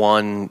beaten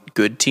one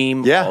good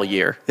team all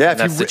year. Yeah, and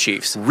that's the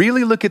Chiefs.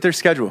 Really look at their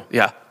schedule.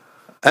 Yeah,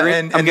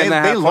 And I'm getting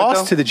that they half point,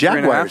 lost though. to the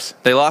Jaguars.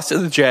 they lost to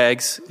the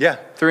Jags. Yeah.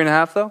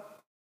 3.5 though.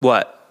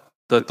 What?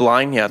 The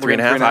line? Yeah,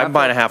 3.5. I'm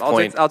buying a half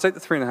point. I'll take the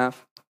 3.5.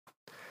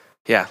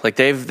 Yeah, like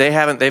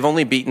they've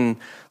only beaten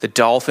the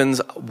Dolphins.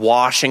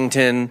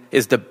 Washington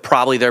is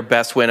probably their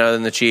best win other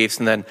than the Chiefs,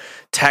 and then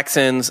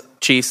Texans,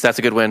 Chiefs, that's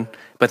a good win.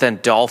 But then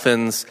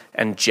Dolphins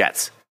and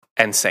Jets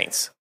and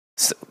Saints,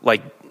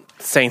 like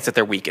Saints at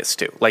their weakest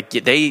too. Like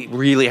they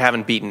really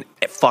haven't beaten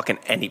fucking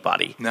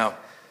anybody. No.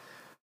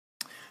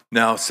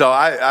 So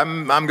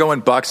I'm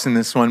going Bucks in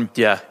this one.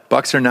 Yeah,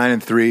 Bucks are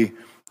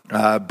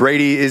 9-3.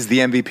 Brady is the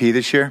MVP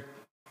this year.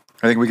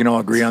 I think we can all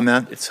agree on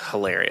that. it's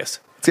hilarious.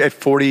 It's at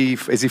 40.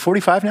 Is he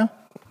 45 now?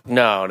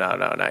 No,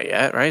 not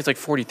yet. Right? He's like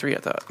 43, I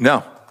thought.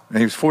 No. And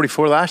he was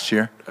 44 last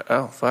year.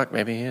 Oh fuck,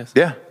 maybe he is.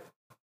 Yeah.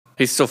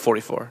 He's still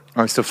 44.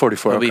 Oh, he's still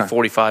 44. He'll Okay. be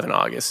 45 in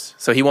August,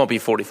 so he won't be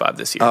 45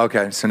 this year. Oh,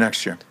 okay, so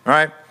next year. All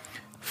right.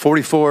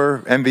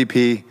 44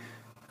 MVP.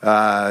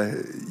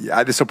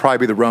 This will probably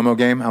be the Romo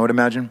game, I would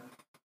imagine.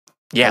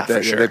 Yeah, They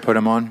for sure. They put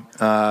him on.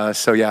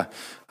 So, yeah,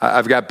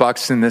 I've got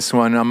Bucks in this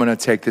one. I'm going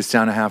to take this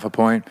down a half a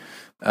point,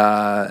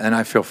 and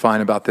I feel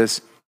fine about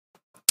this.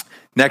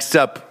 Next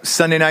up,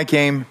 Sunday night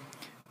game,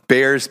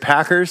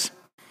 Bears-Packers.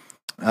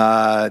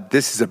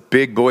 This is a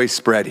big boy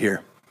spread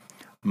here.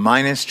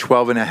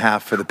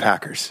 -12.5 for the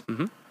Packers.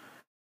 Mm-hmm.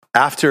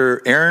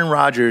 After Aaron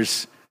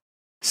Rodgers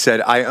said,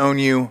 I own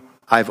you,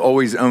 I've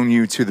always owned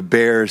you to the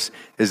Bears,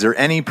 is there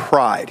any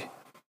pride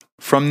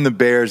from the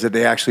Bears that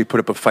they actually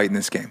put up a fight in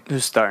this game?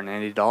 Who's starting?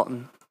 Andy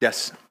Dalton?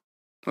 Yes.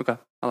 Okay.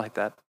 I like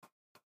that.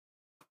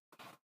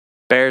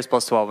 Bears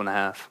plus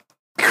 12.5.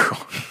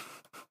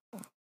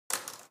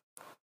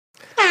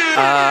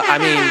 I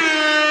mean,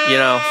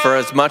 for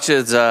as much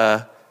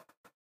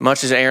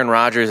as Aaron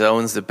Rodgers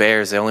owns the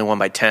Bears, they only won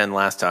by 10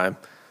 last time.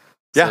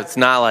 So Yeah. it's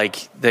not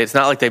like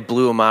they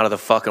blew him out of the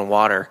fucking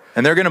water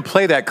And they're going to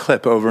play that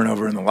clip over and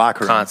over in the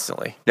locker room.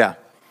 constantly. Yeah.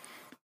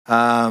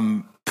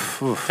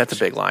 That's a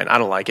big line. I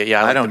don't like it.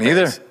 Yeah, I like don't the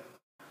Bears.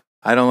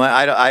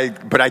 either.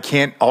 But I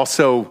can't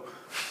also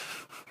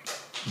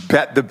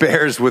bet the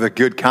Bears with a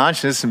good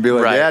conscience and be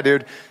like, Right. yeah,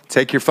 dude,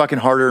 take your fucking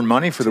hard-earned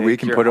money for the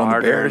week and put it on the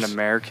Bears.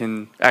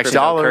 American Actually,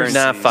 Dollars.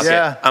 Nah, fuck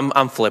Yeah. it.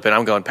 I'm flipping.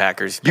 I'm going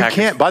Packers. You Packers.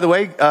 can't. By the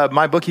way,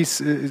 my bookie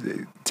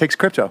takes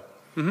crypto.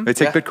 Mm-hmm. They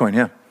take Bitcoin,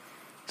 yeah.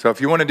 So if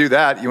you want to do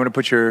that, you want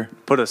to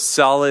put a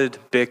solid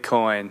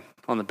Bitcoin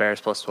on the Bears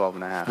plus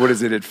 12.5. what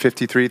is it, at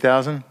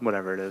 53,000?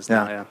 Whatever it is. Yeah.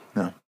 Now, yeah.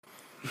 No.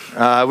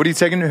 What are you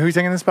taking? Who are you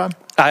taking this, Bob?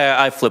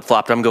 I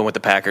flip-flopped. I'm going with the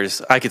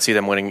Packers. I could see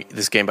them winning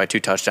this game by 2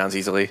 touchdowns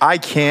easily. I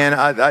can.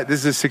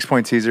 This is a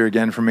 6-point teaser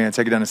again for me. I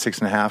take it down to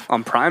 6.5.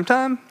 On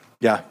primetime?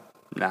 Yeah.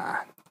 Nah.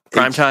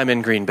 Primetime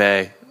in Green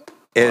Bay.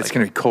 It's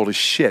going to be cold as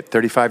shit.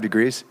 35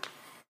 degrees.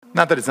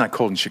 Not that it's not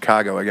cold in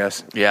Chicago, I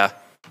guess. Yeah.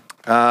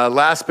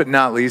 Last but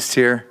not least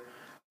here,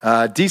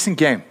 decent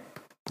game.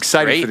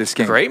 Excited for this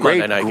game. Great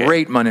Monday night game.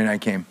 Great Monday night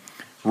game.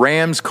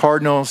 Rams,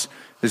 Cardinals.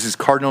 This is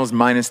Cardinals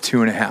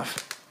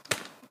 -2.5.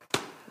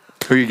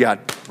 Who you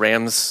got?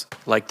 Rams,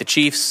 like the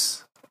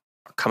Chiefs,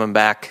 are coming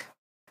back.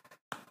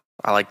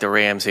 I like the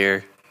Rams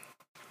here.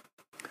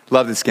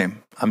 Love this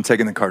game. I'm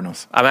taking the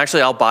Cardinals.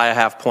 I'll buy a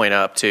half point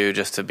up too,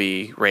 just to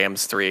be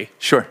Rams 3.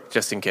 Sure.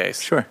 Just in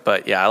case. Sure.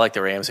 But yeah, I like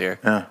the Rams here.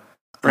 Yeah.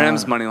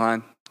 Rams money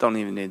line. Don't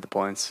even need the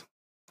points.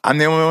 I'm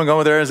the only one going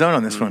with Arizona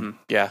on this one.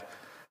 Yeah.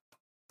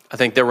 I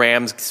think the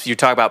Rams, you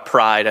talk about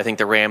pride, I think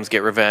the Rams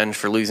get revenge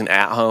for losing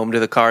at home to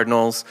the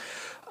Cardinals.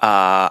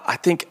 I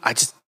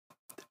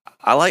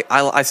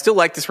still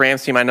like this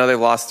Rams team. I know they've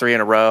lost 3 in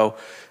a row.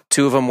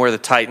 2 of them were the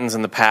Titans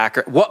and the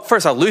Packers.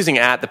 First off, losing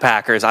at the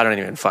Packers, I don't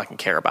even fucking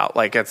care about.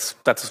 Like, that's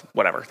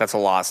whatever. That's a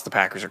loss. The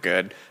Packers are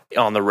good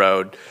on the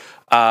road.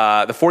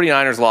 The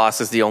 49ers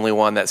loss is the only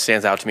one that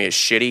stands out to me as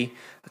shitty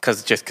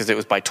because it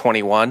was by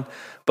 21.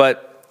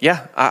 But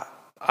yeah,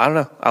 I don't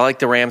know. I like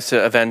the Rams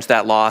to avenge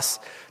that loss.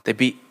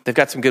 They've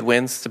got some good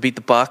wins to beat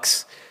the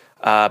Bucks,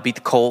 beat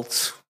the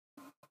Colts.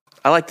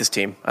 I like this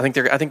team. I think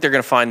they're going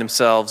to find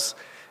themselves,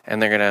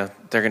 and they're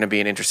going to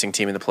be an interesting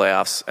team in the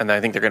playoffs. And I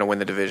think they're going to win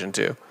the division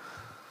too.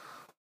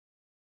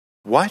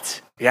 What?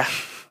 Yeah.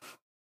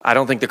 I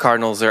don't think the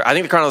Cardinals are. I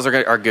think the Cardinals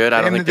are good.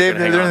 I don't think they're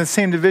in the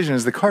same division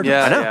as the Cardinals.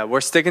 Yeah, I know. yeah. We're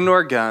sticking to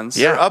our guns.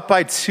 They're up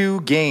by 2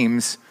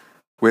 games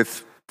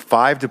with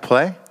 5 to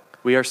play.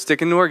 We are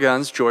sticking to our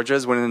guns. Georgia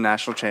is winning the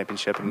national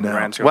championship, and the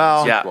Rams are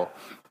Well, winning the Super Bowl.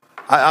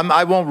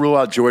 I won't rule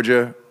out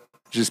Georgia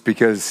just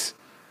because,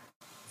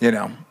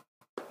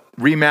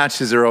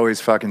 rematches are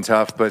always fucking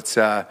tough. But What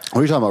are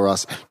you talking about,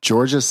 Ross?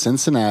 Georgia,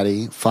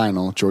 Cincinnati,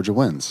 final. Georgia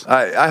wins.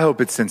 I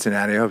hope it's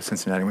Cincinnati. I hope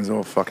Cincinnati wins the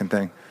whole fucking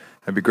thing.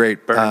 That'd be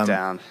great. Burn it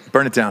down.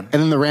 Burn it down.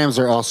 And then the Rams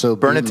are also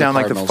Burn it beating down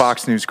like the Cardinals.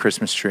 Fox News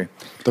Christmas tree.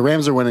 The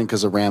Rams are winning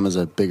because a ram is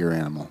a bigger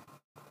animal.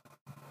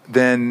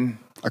 Then,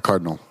 A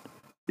cardinal.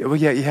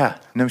 yeah.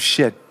 No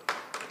shit.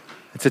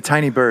 It's a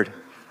tiny bird.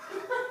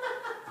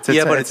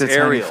 But it's a tiny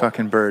aerial.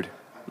 fucking bird.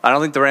 I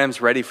don't think the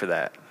Rams ready for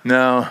that.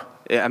 No.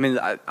 I mean,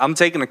 I'm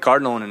taking a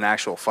Cardinal in an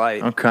actual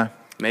fight. Okay.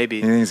 Maybe.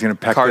 You think he's going to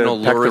peck Cardinal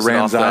the lures it off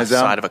Rams' the eyes out?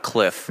 side of a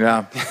cliff.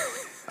 Yeah.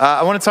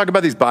 I want to talk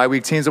about these bye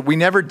week teams. We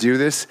never do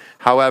this.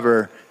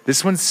 However,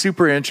 this one's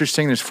super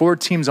interesting. There's 4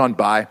 teams on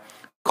bye.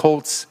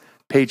 Colts,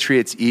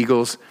 Patriots,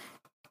 Eagles.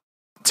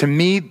 To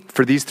me,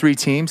 for these 3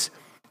 teams,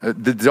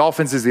 the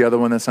Dolphins is the other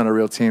one that's not a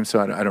real team, so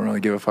I don't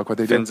really give a fuck what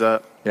they do. Fins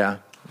up. Yeah.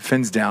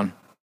 Fins down.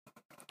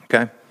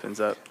 Okay. Fins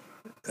up.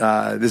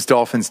 This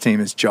Dolphins team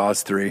is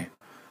Jaws 3.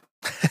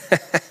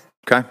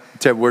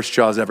 Okay. Worst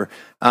Jaws ever.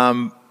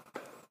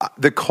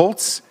 The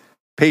Colts,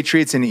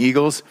 Patriots, and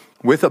Eagles,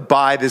 with a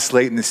bye this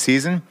late in the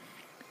season,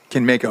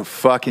 can make a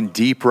fucking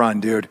deep run,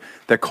 dude.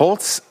 The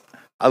Colts,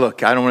 I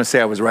don't want to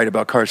say I was right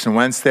about Carson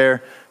Wentz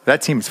there.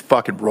 That team's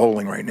fucking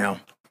rolling right now.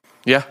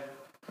 Yeah.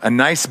 A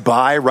nice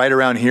bye right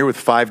around here with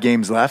 5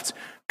 games left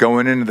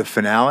going into the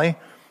finale.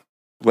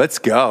 Let's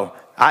go.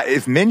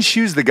 If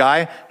Minshew's the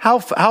guy, how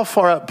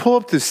far out? Pull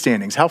up the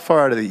standings. How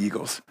far out are the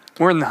Eagles?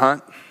 We're in the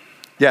hunt,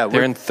 Yeah,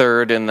 They're in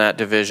 3rd in that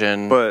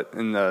division. but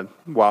in the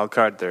wild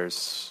card,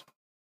 there's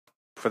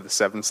for the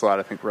 7th slot.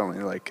 I think we're only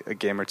like a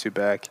game or 2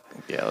 back.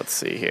 Yeah, let's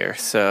see here.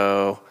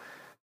 So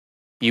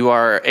you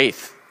are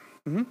 8th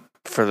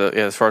for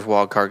as far as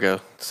wild card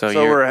go. So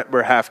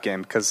we're half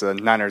game because the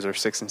Niners are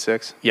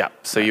 6-6. yeah.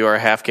 So you are a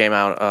half game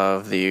out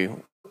of the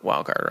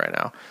wild card right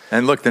now.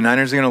 And look, the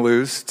Niners are going to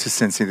lose to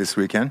Cincy this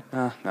weekend.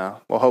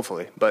 No, well,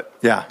 hopefully, but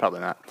Yeah. probably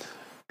not.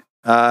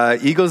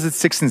 Eagles at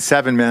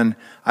 6-7, man.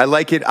 I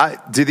like it.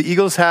 Do the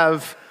Eagles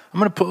have?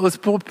 Let's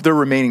pull up their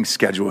remaining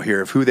schedule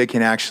here of who they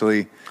can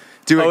actually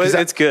do it. Oh, 'cause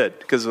it's good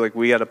because like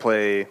we got to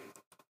play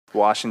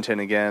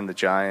Washington again, the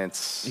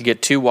Giants. You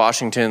get 2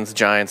 Washingtons,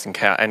 Giants,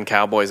 and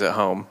Cowboys at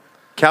home.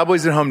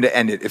 Cowboys at home to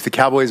end it. If the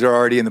Cowboys are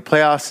already in the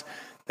playoffs,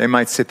 they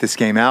might sit this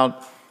game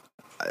out.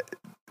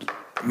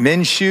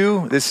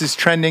 Minshew, this is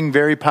trending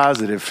very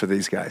positive for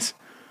these guys.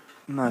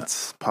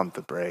 Let's pump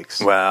the brakes.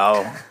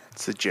 Well,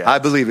 It's the Jets. I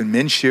believe in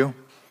Minshew.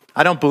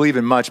 I don't believe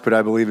in much, but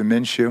I believe in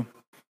Minshew.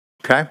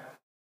 Okay?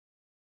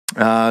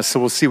 So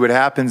we'll see what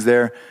happens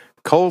there.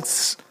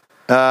 Colts,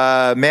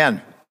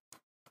 man,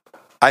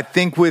 I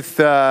think with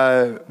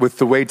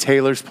the way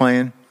Taylor's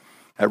playing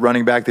at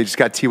running back, they just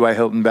got T.Y.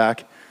 Hilton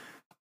back.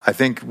 I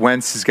think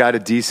Wentz has got a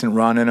decent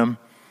run in him.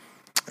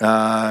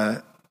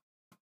 That's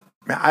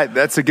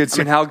a good. I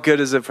mean, how good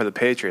is it for the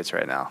Patriots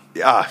right now?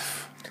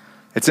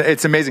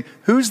 It's amazing.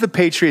 Who's the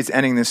Patriots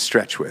ending this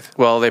stretch with?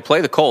 Well, they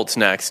play the Colts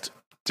next.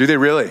 Do they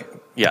really?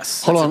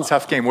 Yes. Hold on. a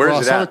tough game. Where is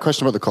Ross, it I have at? a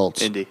question about the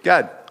Colts. Indy.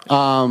 God.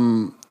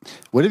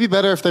 Would it be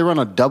better if they run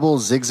a double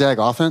zigzag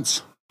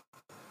offense?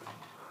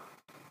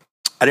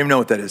 I didn't even know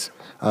what that is.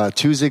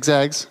 2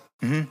 zigzags.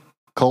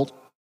 Colt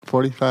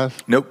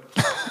 45. Nope.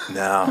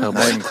 No,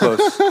 not even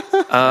close.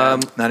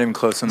 Not even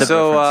close on the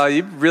So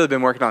you've really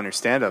been working on your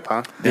stand-up,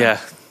 huh? Yeah.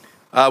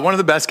 one of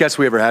the best guests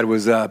we ever had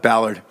was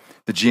Ballard,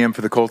 the GM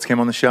for the Colts, came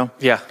on the show.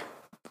 Yeah.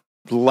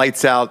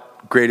 Lights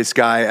out, greatest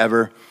guy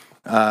ever.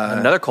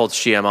 Another Colts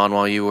GM on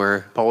while you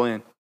were.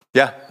 Napoleon.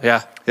 Yeah.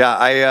 Yeah. Yeah,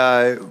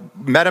 I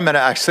met him at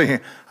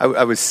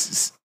I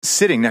was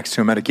sitting next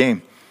to him at a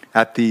game,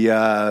 at the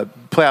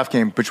playoff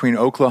game between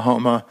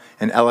Oklahoma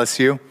and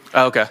LSU,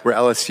 Oh, okay. where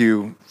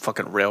LSU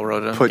Fucking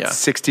railroad him. put Yeah.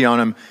 60 on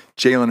him.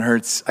 Jalen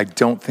Hurts, I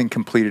don't think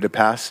completed a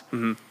pass.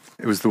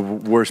 It was the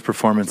worst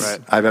performance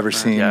I've ever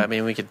seen Yeah, I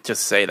mean, we could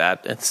just say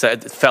that. It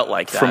felt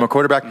like that. from a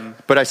quarterback.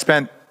 But I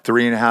spent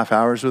 3.5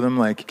 hours with him.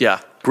 Like, Yeah.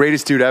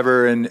 greatest dude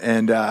ever.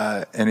 And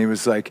he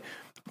was like,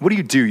 "What do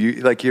you do?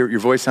 You like your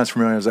voice sounds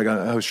familiar." I was like,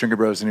 "I host Drinker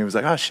Bros," and he was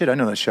like, "Oh shit, I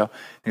know that show." And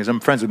he goes, "I'm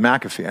friends with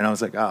McAfee," and I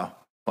was like, "Oh,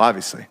 well,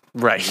 obviously,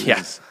 Right, yeah.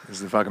 This is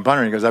the fucking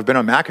punter." And he goes, "I've been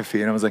on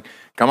McAfee," and I was like,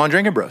 "Come on,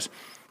 Drinking Bros."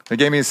 They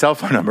gave me his cell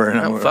phone number, and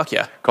I fuck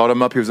yeah. called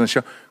him up. He was on the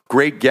show.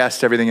 Great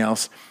guest, everything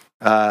else.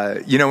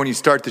 You know, when you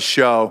start the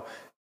show,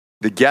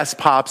 the guest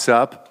pops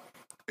up,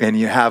 and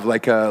you have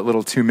like a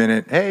little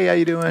 2-minute, "Hey, how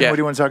you doing? Yeah. What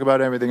do you want to talk about?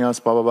 Everything else,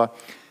 blah, blah, blah."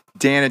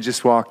 Dan had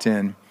just walked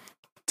in,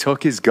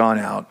 took his gun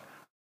out,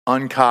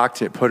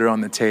 uncocked it, put it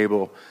on the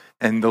table,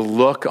 and the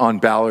look on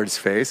Ballard's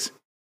face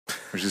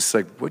was just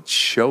like, what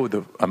show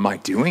am I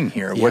doing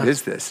here? What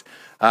is this?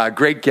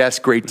 Great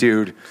guest, great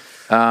dude.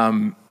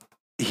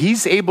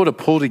 He's able to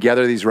pull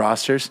together these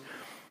rosters.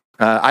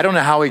 I don't know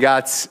how he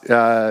got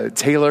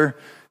Taylor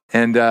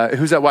and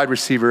who's that wide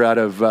receiver out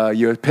of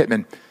US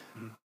Pittman?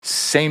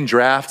 Same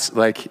drafts.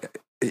 Like,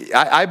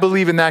 I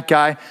believe in that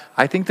guy.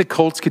 I think the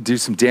Colts could do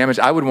some damage.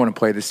 I would want to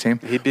play this team.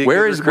 He'd be a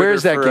where good is recruiter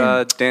that for,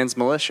 game? Dan's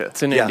militia.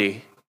 It's in Yeah.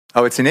 Indy.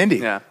 Oh, it's in Indy.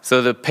 Yeah.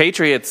 So the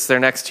Patriots, their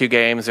next two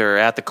games are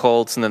at the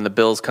Colts, and then the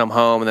Bills come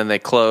home, and then they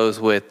close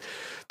with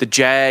the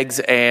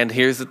Jags. And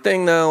here's the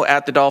thing, though: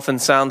 at the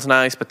Dolphins sounds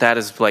nice, but that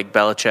is like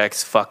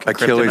Belichick's fucking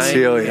Achilles kryptonite.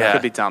 heel, yeah.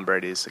 Could be Tom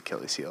Brady's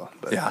Achilles heel.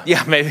 But Yeah.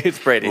 Yeah, maybe it's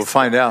Brady's. We'll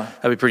find out.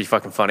 That'd be pretty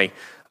fucking funny.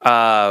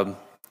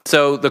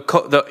 So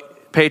the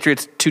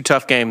Patriots, 2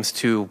 tough games,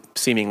 2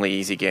 seemingly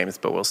easy games,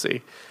 but we'll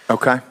see.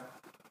 Okay.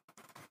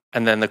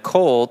 And then the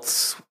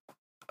Colts,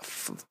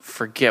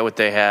 forget what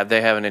they have. They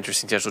have an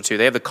interesting schedule too.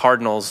 They have the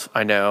Cardinals,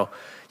 I know.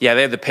 Yeah,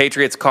 they have the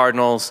Patriots,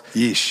 Cardinals.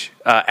 Yeesh.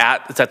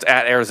 That's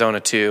at Arizona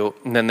too,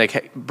 and then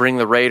they bring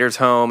the Raiders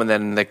home, and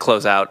then they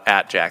close out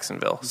at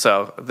Jacksonville.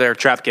 So they're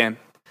trap game.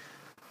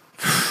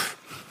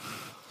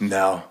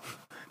 No.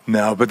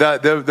 But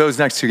those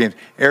next 2 games,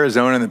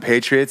 Arizona and the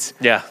Patriots.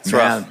 Yeah, it's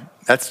rough.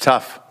 That's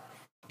tough.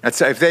 That's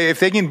if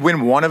they can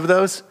win one of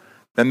those,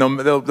 then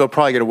they'll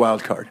probably get a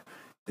wild card.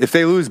 If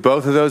they lose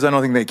both of those, I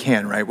don't think they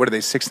can. Right? What are they?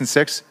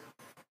 6-6?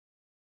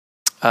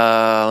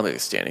 Let me get the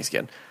standings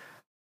again.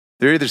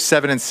 They're either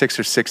 7-6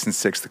 or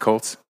 6-6. The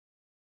Colts.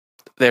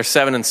 They're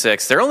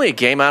 7-6. They're only a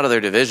game out of their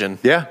division.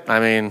 Yeah. I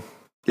mean,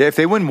 Yeah. If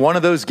they win one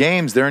of those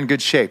games, they're in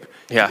good shape.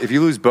 Yeah. If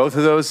you lose both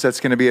of those, that's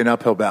going to be an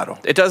uphill battle.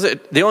 it does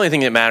it. The only thing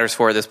that matters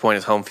for at this point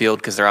is home field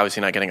because they're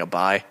obviously not getting a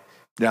bye.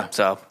 Yeah.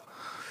 So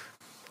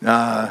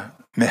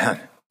Man,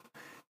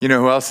 you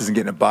know who else isn't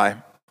getting a bye?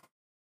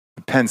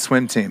 The Penn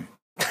swim team.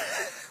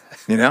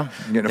 You know,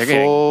 you're getting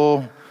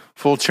a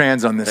full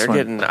trans on this they're one.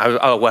 getting.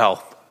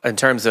 Well, in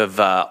terms of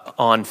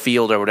on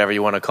field or whatever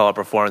you want to call it,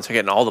 performance, they're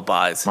getting all the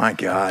buys. My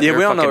God. Yeah,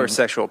 we all know fucking- her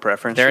sexual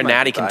preference. They're She a might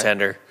natty be bi.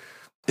 contender.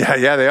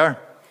 Yeah, they are.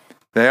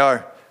 They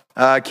are.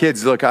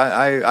 Kids, look,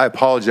 I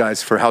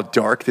apologize for how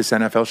dark this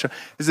NFL show.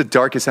 This is the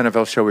darkest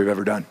NFL show we've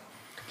ever done.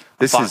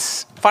 This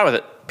is Fine with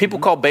it. People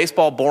call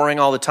baseball boring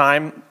all the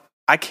time.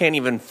 I can't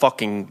even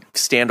fucking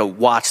stand to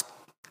watch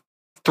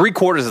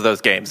 3/4 of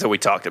those games that we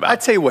talked about. I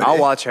tell you what. I'll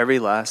watch every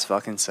last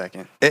fucking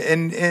second.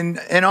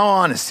 In all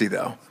honesty,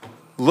 though,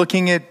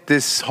 looking at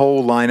this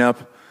whole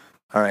lineup,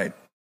 all right,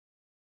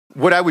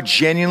 what I would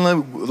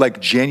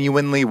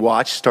genuinely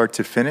watch start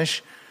to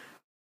finish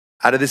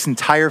out of this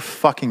entire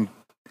fucking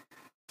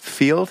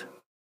field.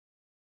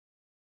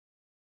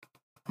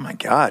 Oh my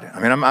God! I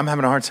mean, I'm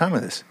having a hard time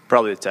with this.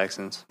 Probably the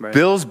Texans. Right?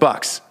 Bills,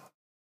 Bucks,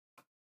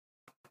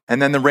 and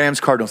then the Rams,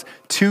 Cardinals.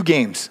 2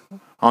 games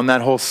on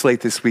that whole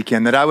slate this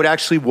weekend that I would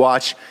actually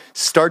watch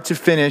start to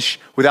finish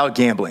without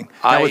gambling.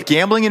 Now, with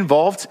gambling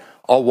involved,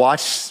 I'll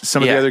watch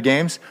some of the Yeah. other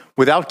games.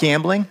 Without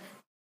gambling,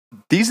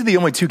 these are the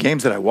only 2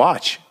 games that I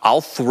watch.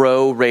 I'll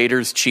throw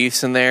Raiders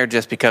Chiefs in there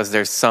just because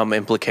there's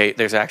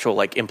there's actual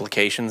like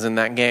implications in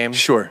that game.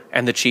 Sure.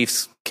 And the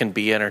Chiefs can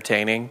be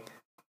entertaining.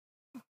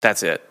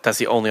 That's it. That's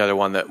the only other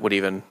one that would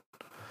even.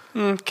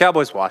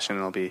 Cowboys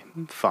Washington will be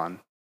fun.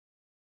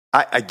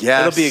 I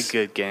guess It'll be a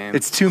good game.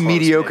 It's 2 Close,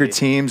 mediocre maybe.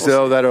 teams,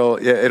 We'll though.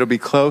 see. It'll be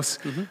close,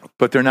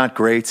 but they're not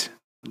great.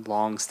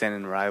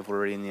 Long-standing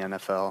rivalry in the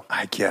NFL.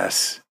 I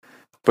guess.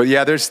 But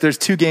yeah, there's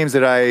 2 games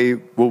that I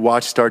will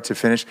watch start to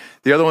finish.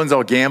 The other ones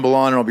I'll gamble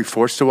on and I'll be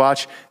forced to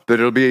watch, but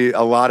it'll be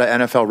a lot of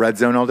NFL red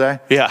zone all day.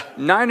 Yeah.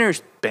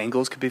 Niners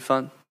Bengals could be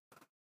fun.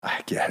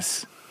 I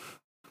guess.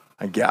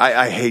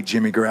 I hate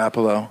Jimmy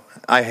Garoppolo.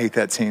 I hate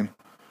that team.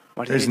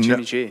 Why do you hate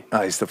Jimmy G?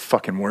 Oh, he's the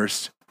fucking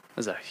worst.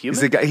 Is that human?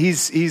 He's the guy.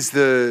 He's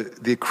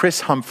the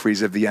Chris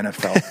Humphreys of the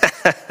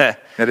NFL.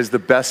 That is the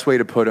best way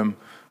to put him.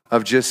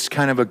 Of just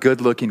kind of a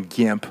good-looking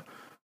gimp,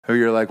 who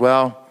you're like,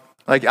 well,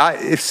 like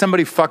if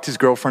somebody fucked his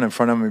girlfriend in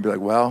front of him, he'd be like,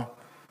 well,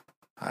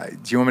 do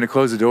you want me to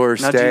close the door or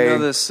now, stay? do you know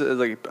this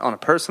like on a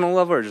personal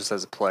level or just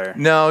as a player?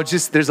 No,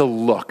 just there's a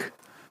look.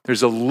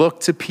 There's a look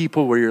to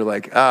people where you're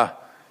like,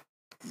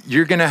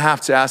 you're gonna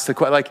have to ask the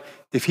question. Like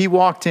if he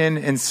walked in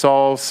and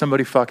saw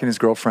somebody fucking his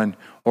girlfriend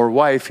or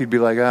wife, he'd be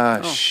like,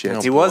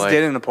 shit. He was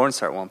dating a porn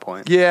star at one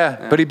point.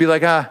 Yeah, but he'd be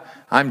like,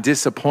 I'm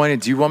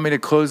disappointed. Do you want me to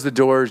close the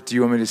doors? Do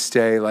you want me to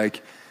stay?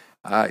 Like,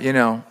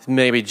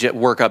 Maybe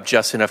work up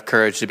just enough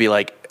courage to be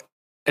like,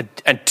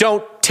 and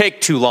don't take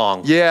too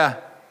long. Yeah.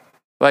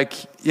 Like,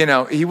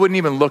 he wouldn't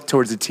even look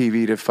towards the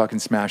TV to fucking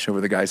smash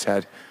over the guy's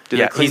head. Did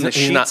they clean the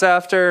sheets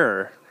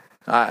after?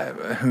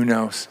 Or? Who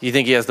knows? You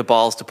think he has the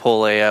balls to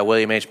pull a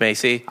William H.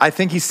 Macy? I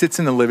think he sits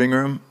in the living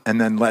room and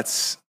then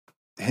lets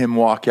him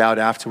walk out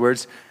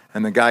afterwards,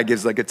 and the guy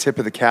gives like a tip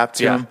of the cap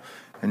to him,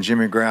 and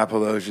Jimmy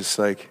Garoppolo is just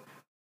like,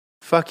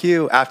 fuck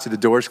you, after the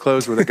doors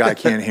close where the guy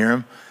can't hear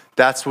him.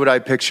 That's what I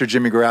picture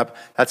Jimmy Garoppolo.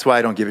 That's why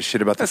I don't give a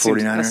shit about the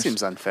 49ers. That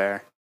seems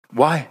unfair.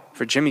 Why?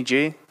 For Jimmy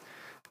G?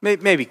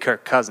 Maybe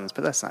Kirk Cousins,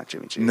 but that's not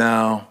Jimmy G.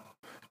 No.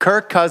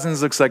 Kirk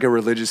Cousins looks like a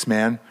religious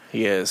man.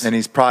 He is. And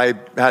he's probably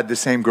had the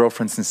same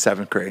girlfriend since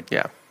 7th grade.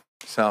 Yeah.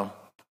 So,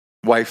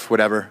 wife,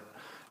 whatever.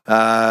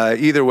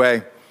 Either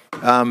way,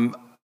 I'm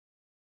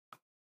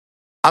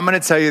going to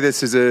tell you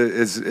this as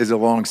a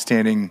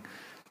long-standing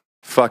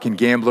fucking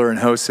gambler and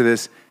host of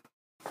this.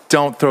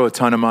 Don't throw a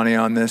ton of money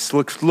on this.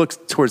 Look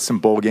towards some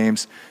bowl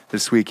games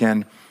this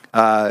weekend.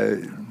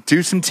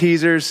 Do some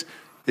teasers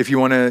if you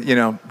want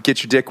to,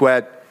 get your dick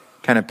wet,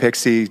 kind of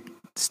pixie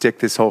stick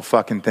this whole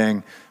fucking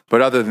thing.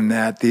 But other than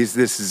that,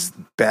 this is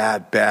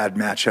bad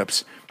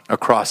matchups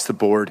across the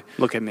board.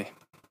 Look at me.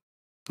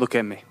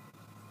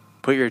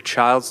 Put your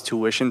child's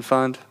tuition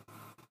fund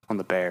on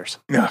the Bears.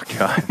 Oh,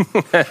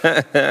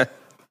 God.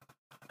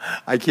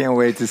 I can't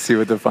wait to see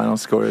what the final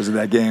score is of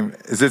that game.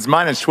 It's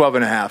minus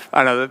 12.5.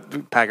 I know the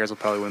Packers will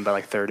probably win by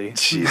like 30.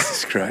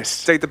 Jesus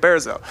Christ. Take the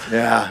Bears, though.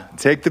 Yeah,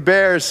 take the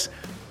Bears.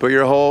 Put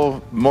your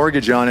whole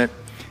mortgage on it.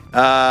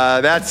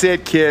 That's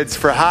it, kids.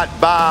 For Hot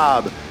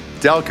Bob,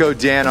 Delco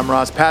Dan, I'm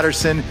Ross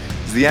Patterson.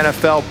 This is the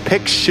NFL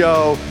Pick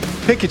Show.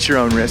 Pick at your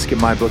own risk at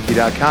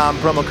mybookie.com.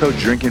 Promo code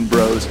Drinking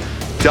Bros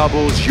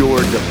doubles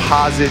your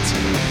deposits.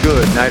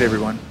 Good night,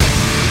 everyone.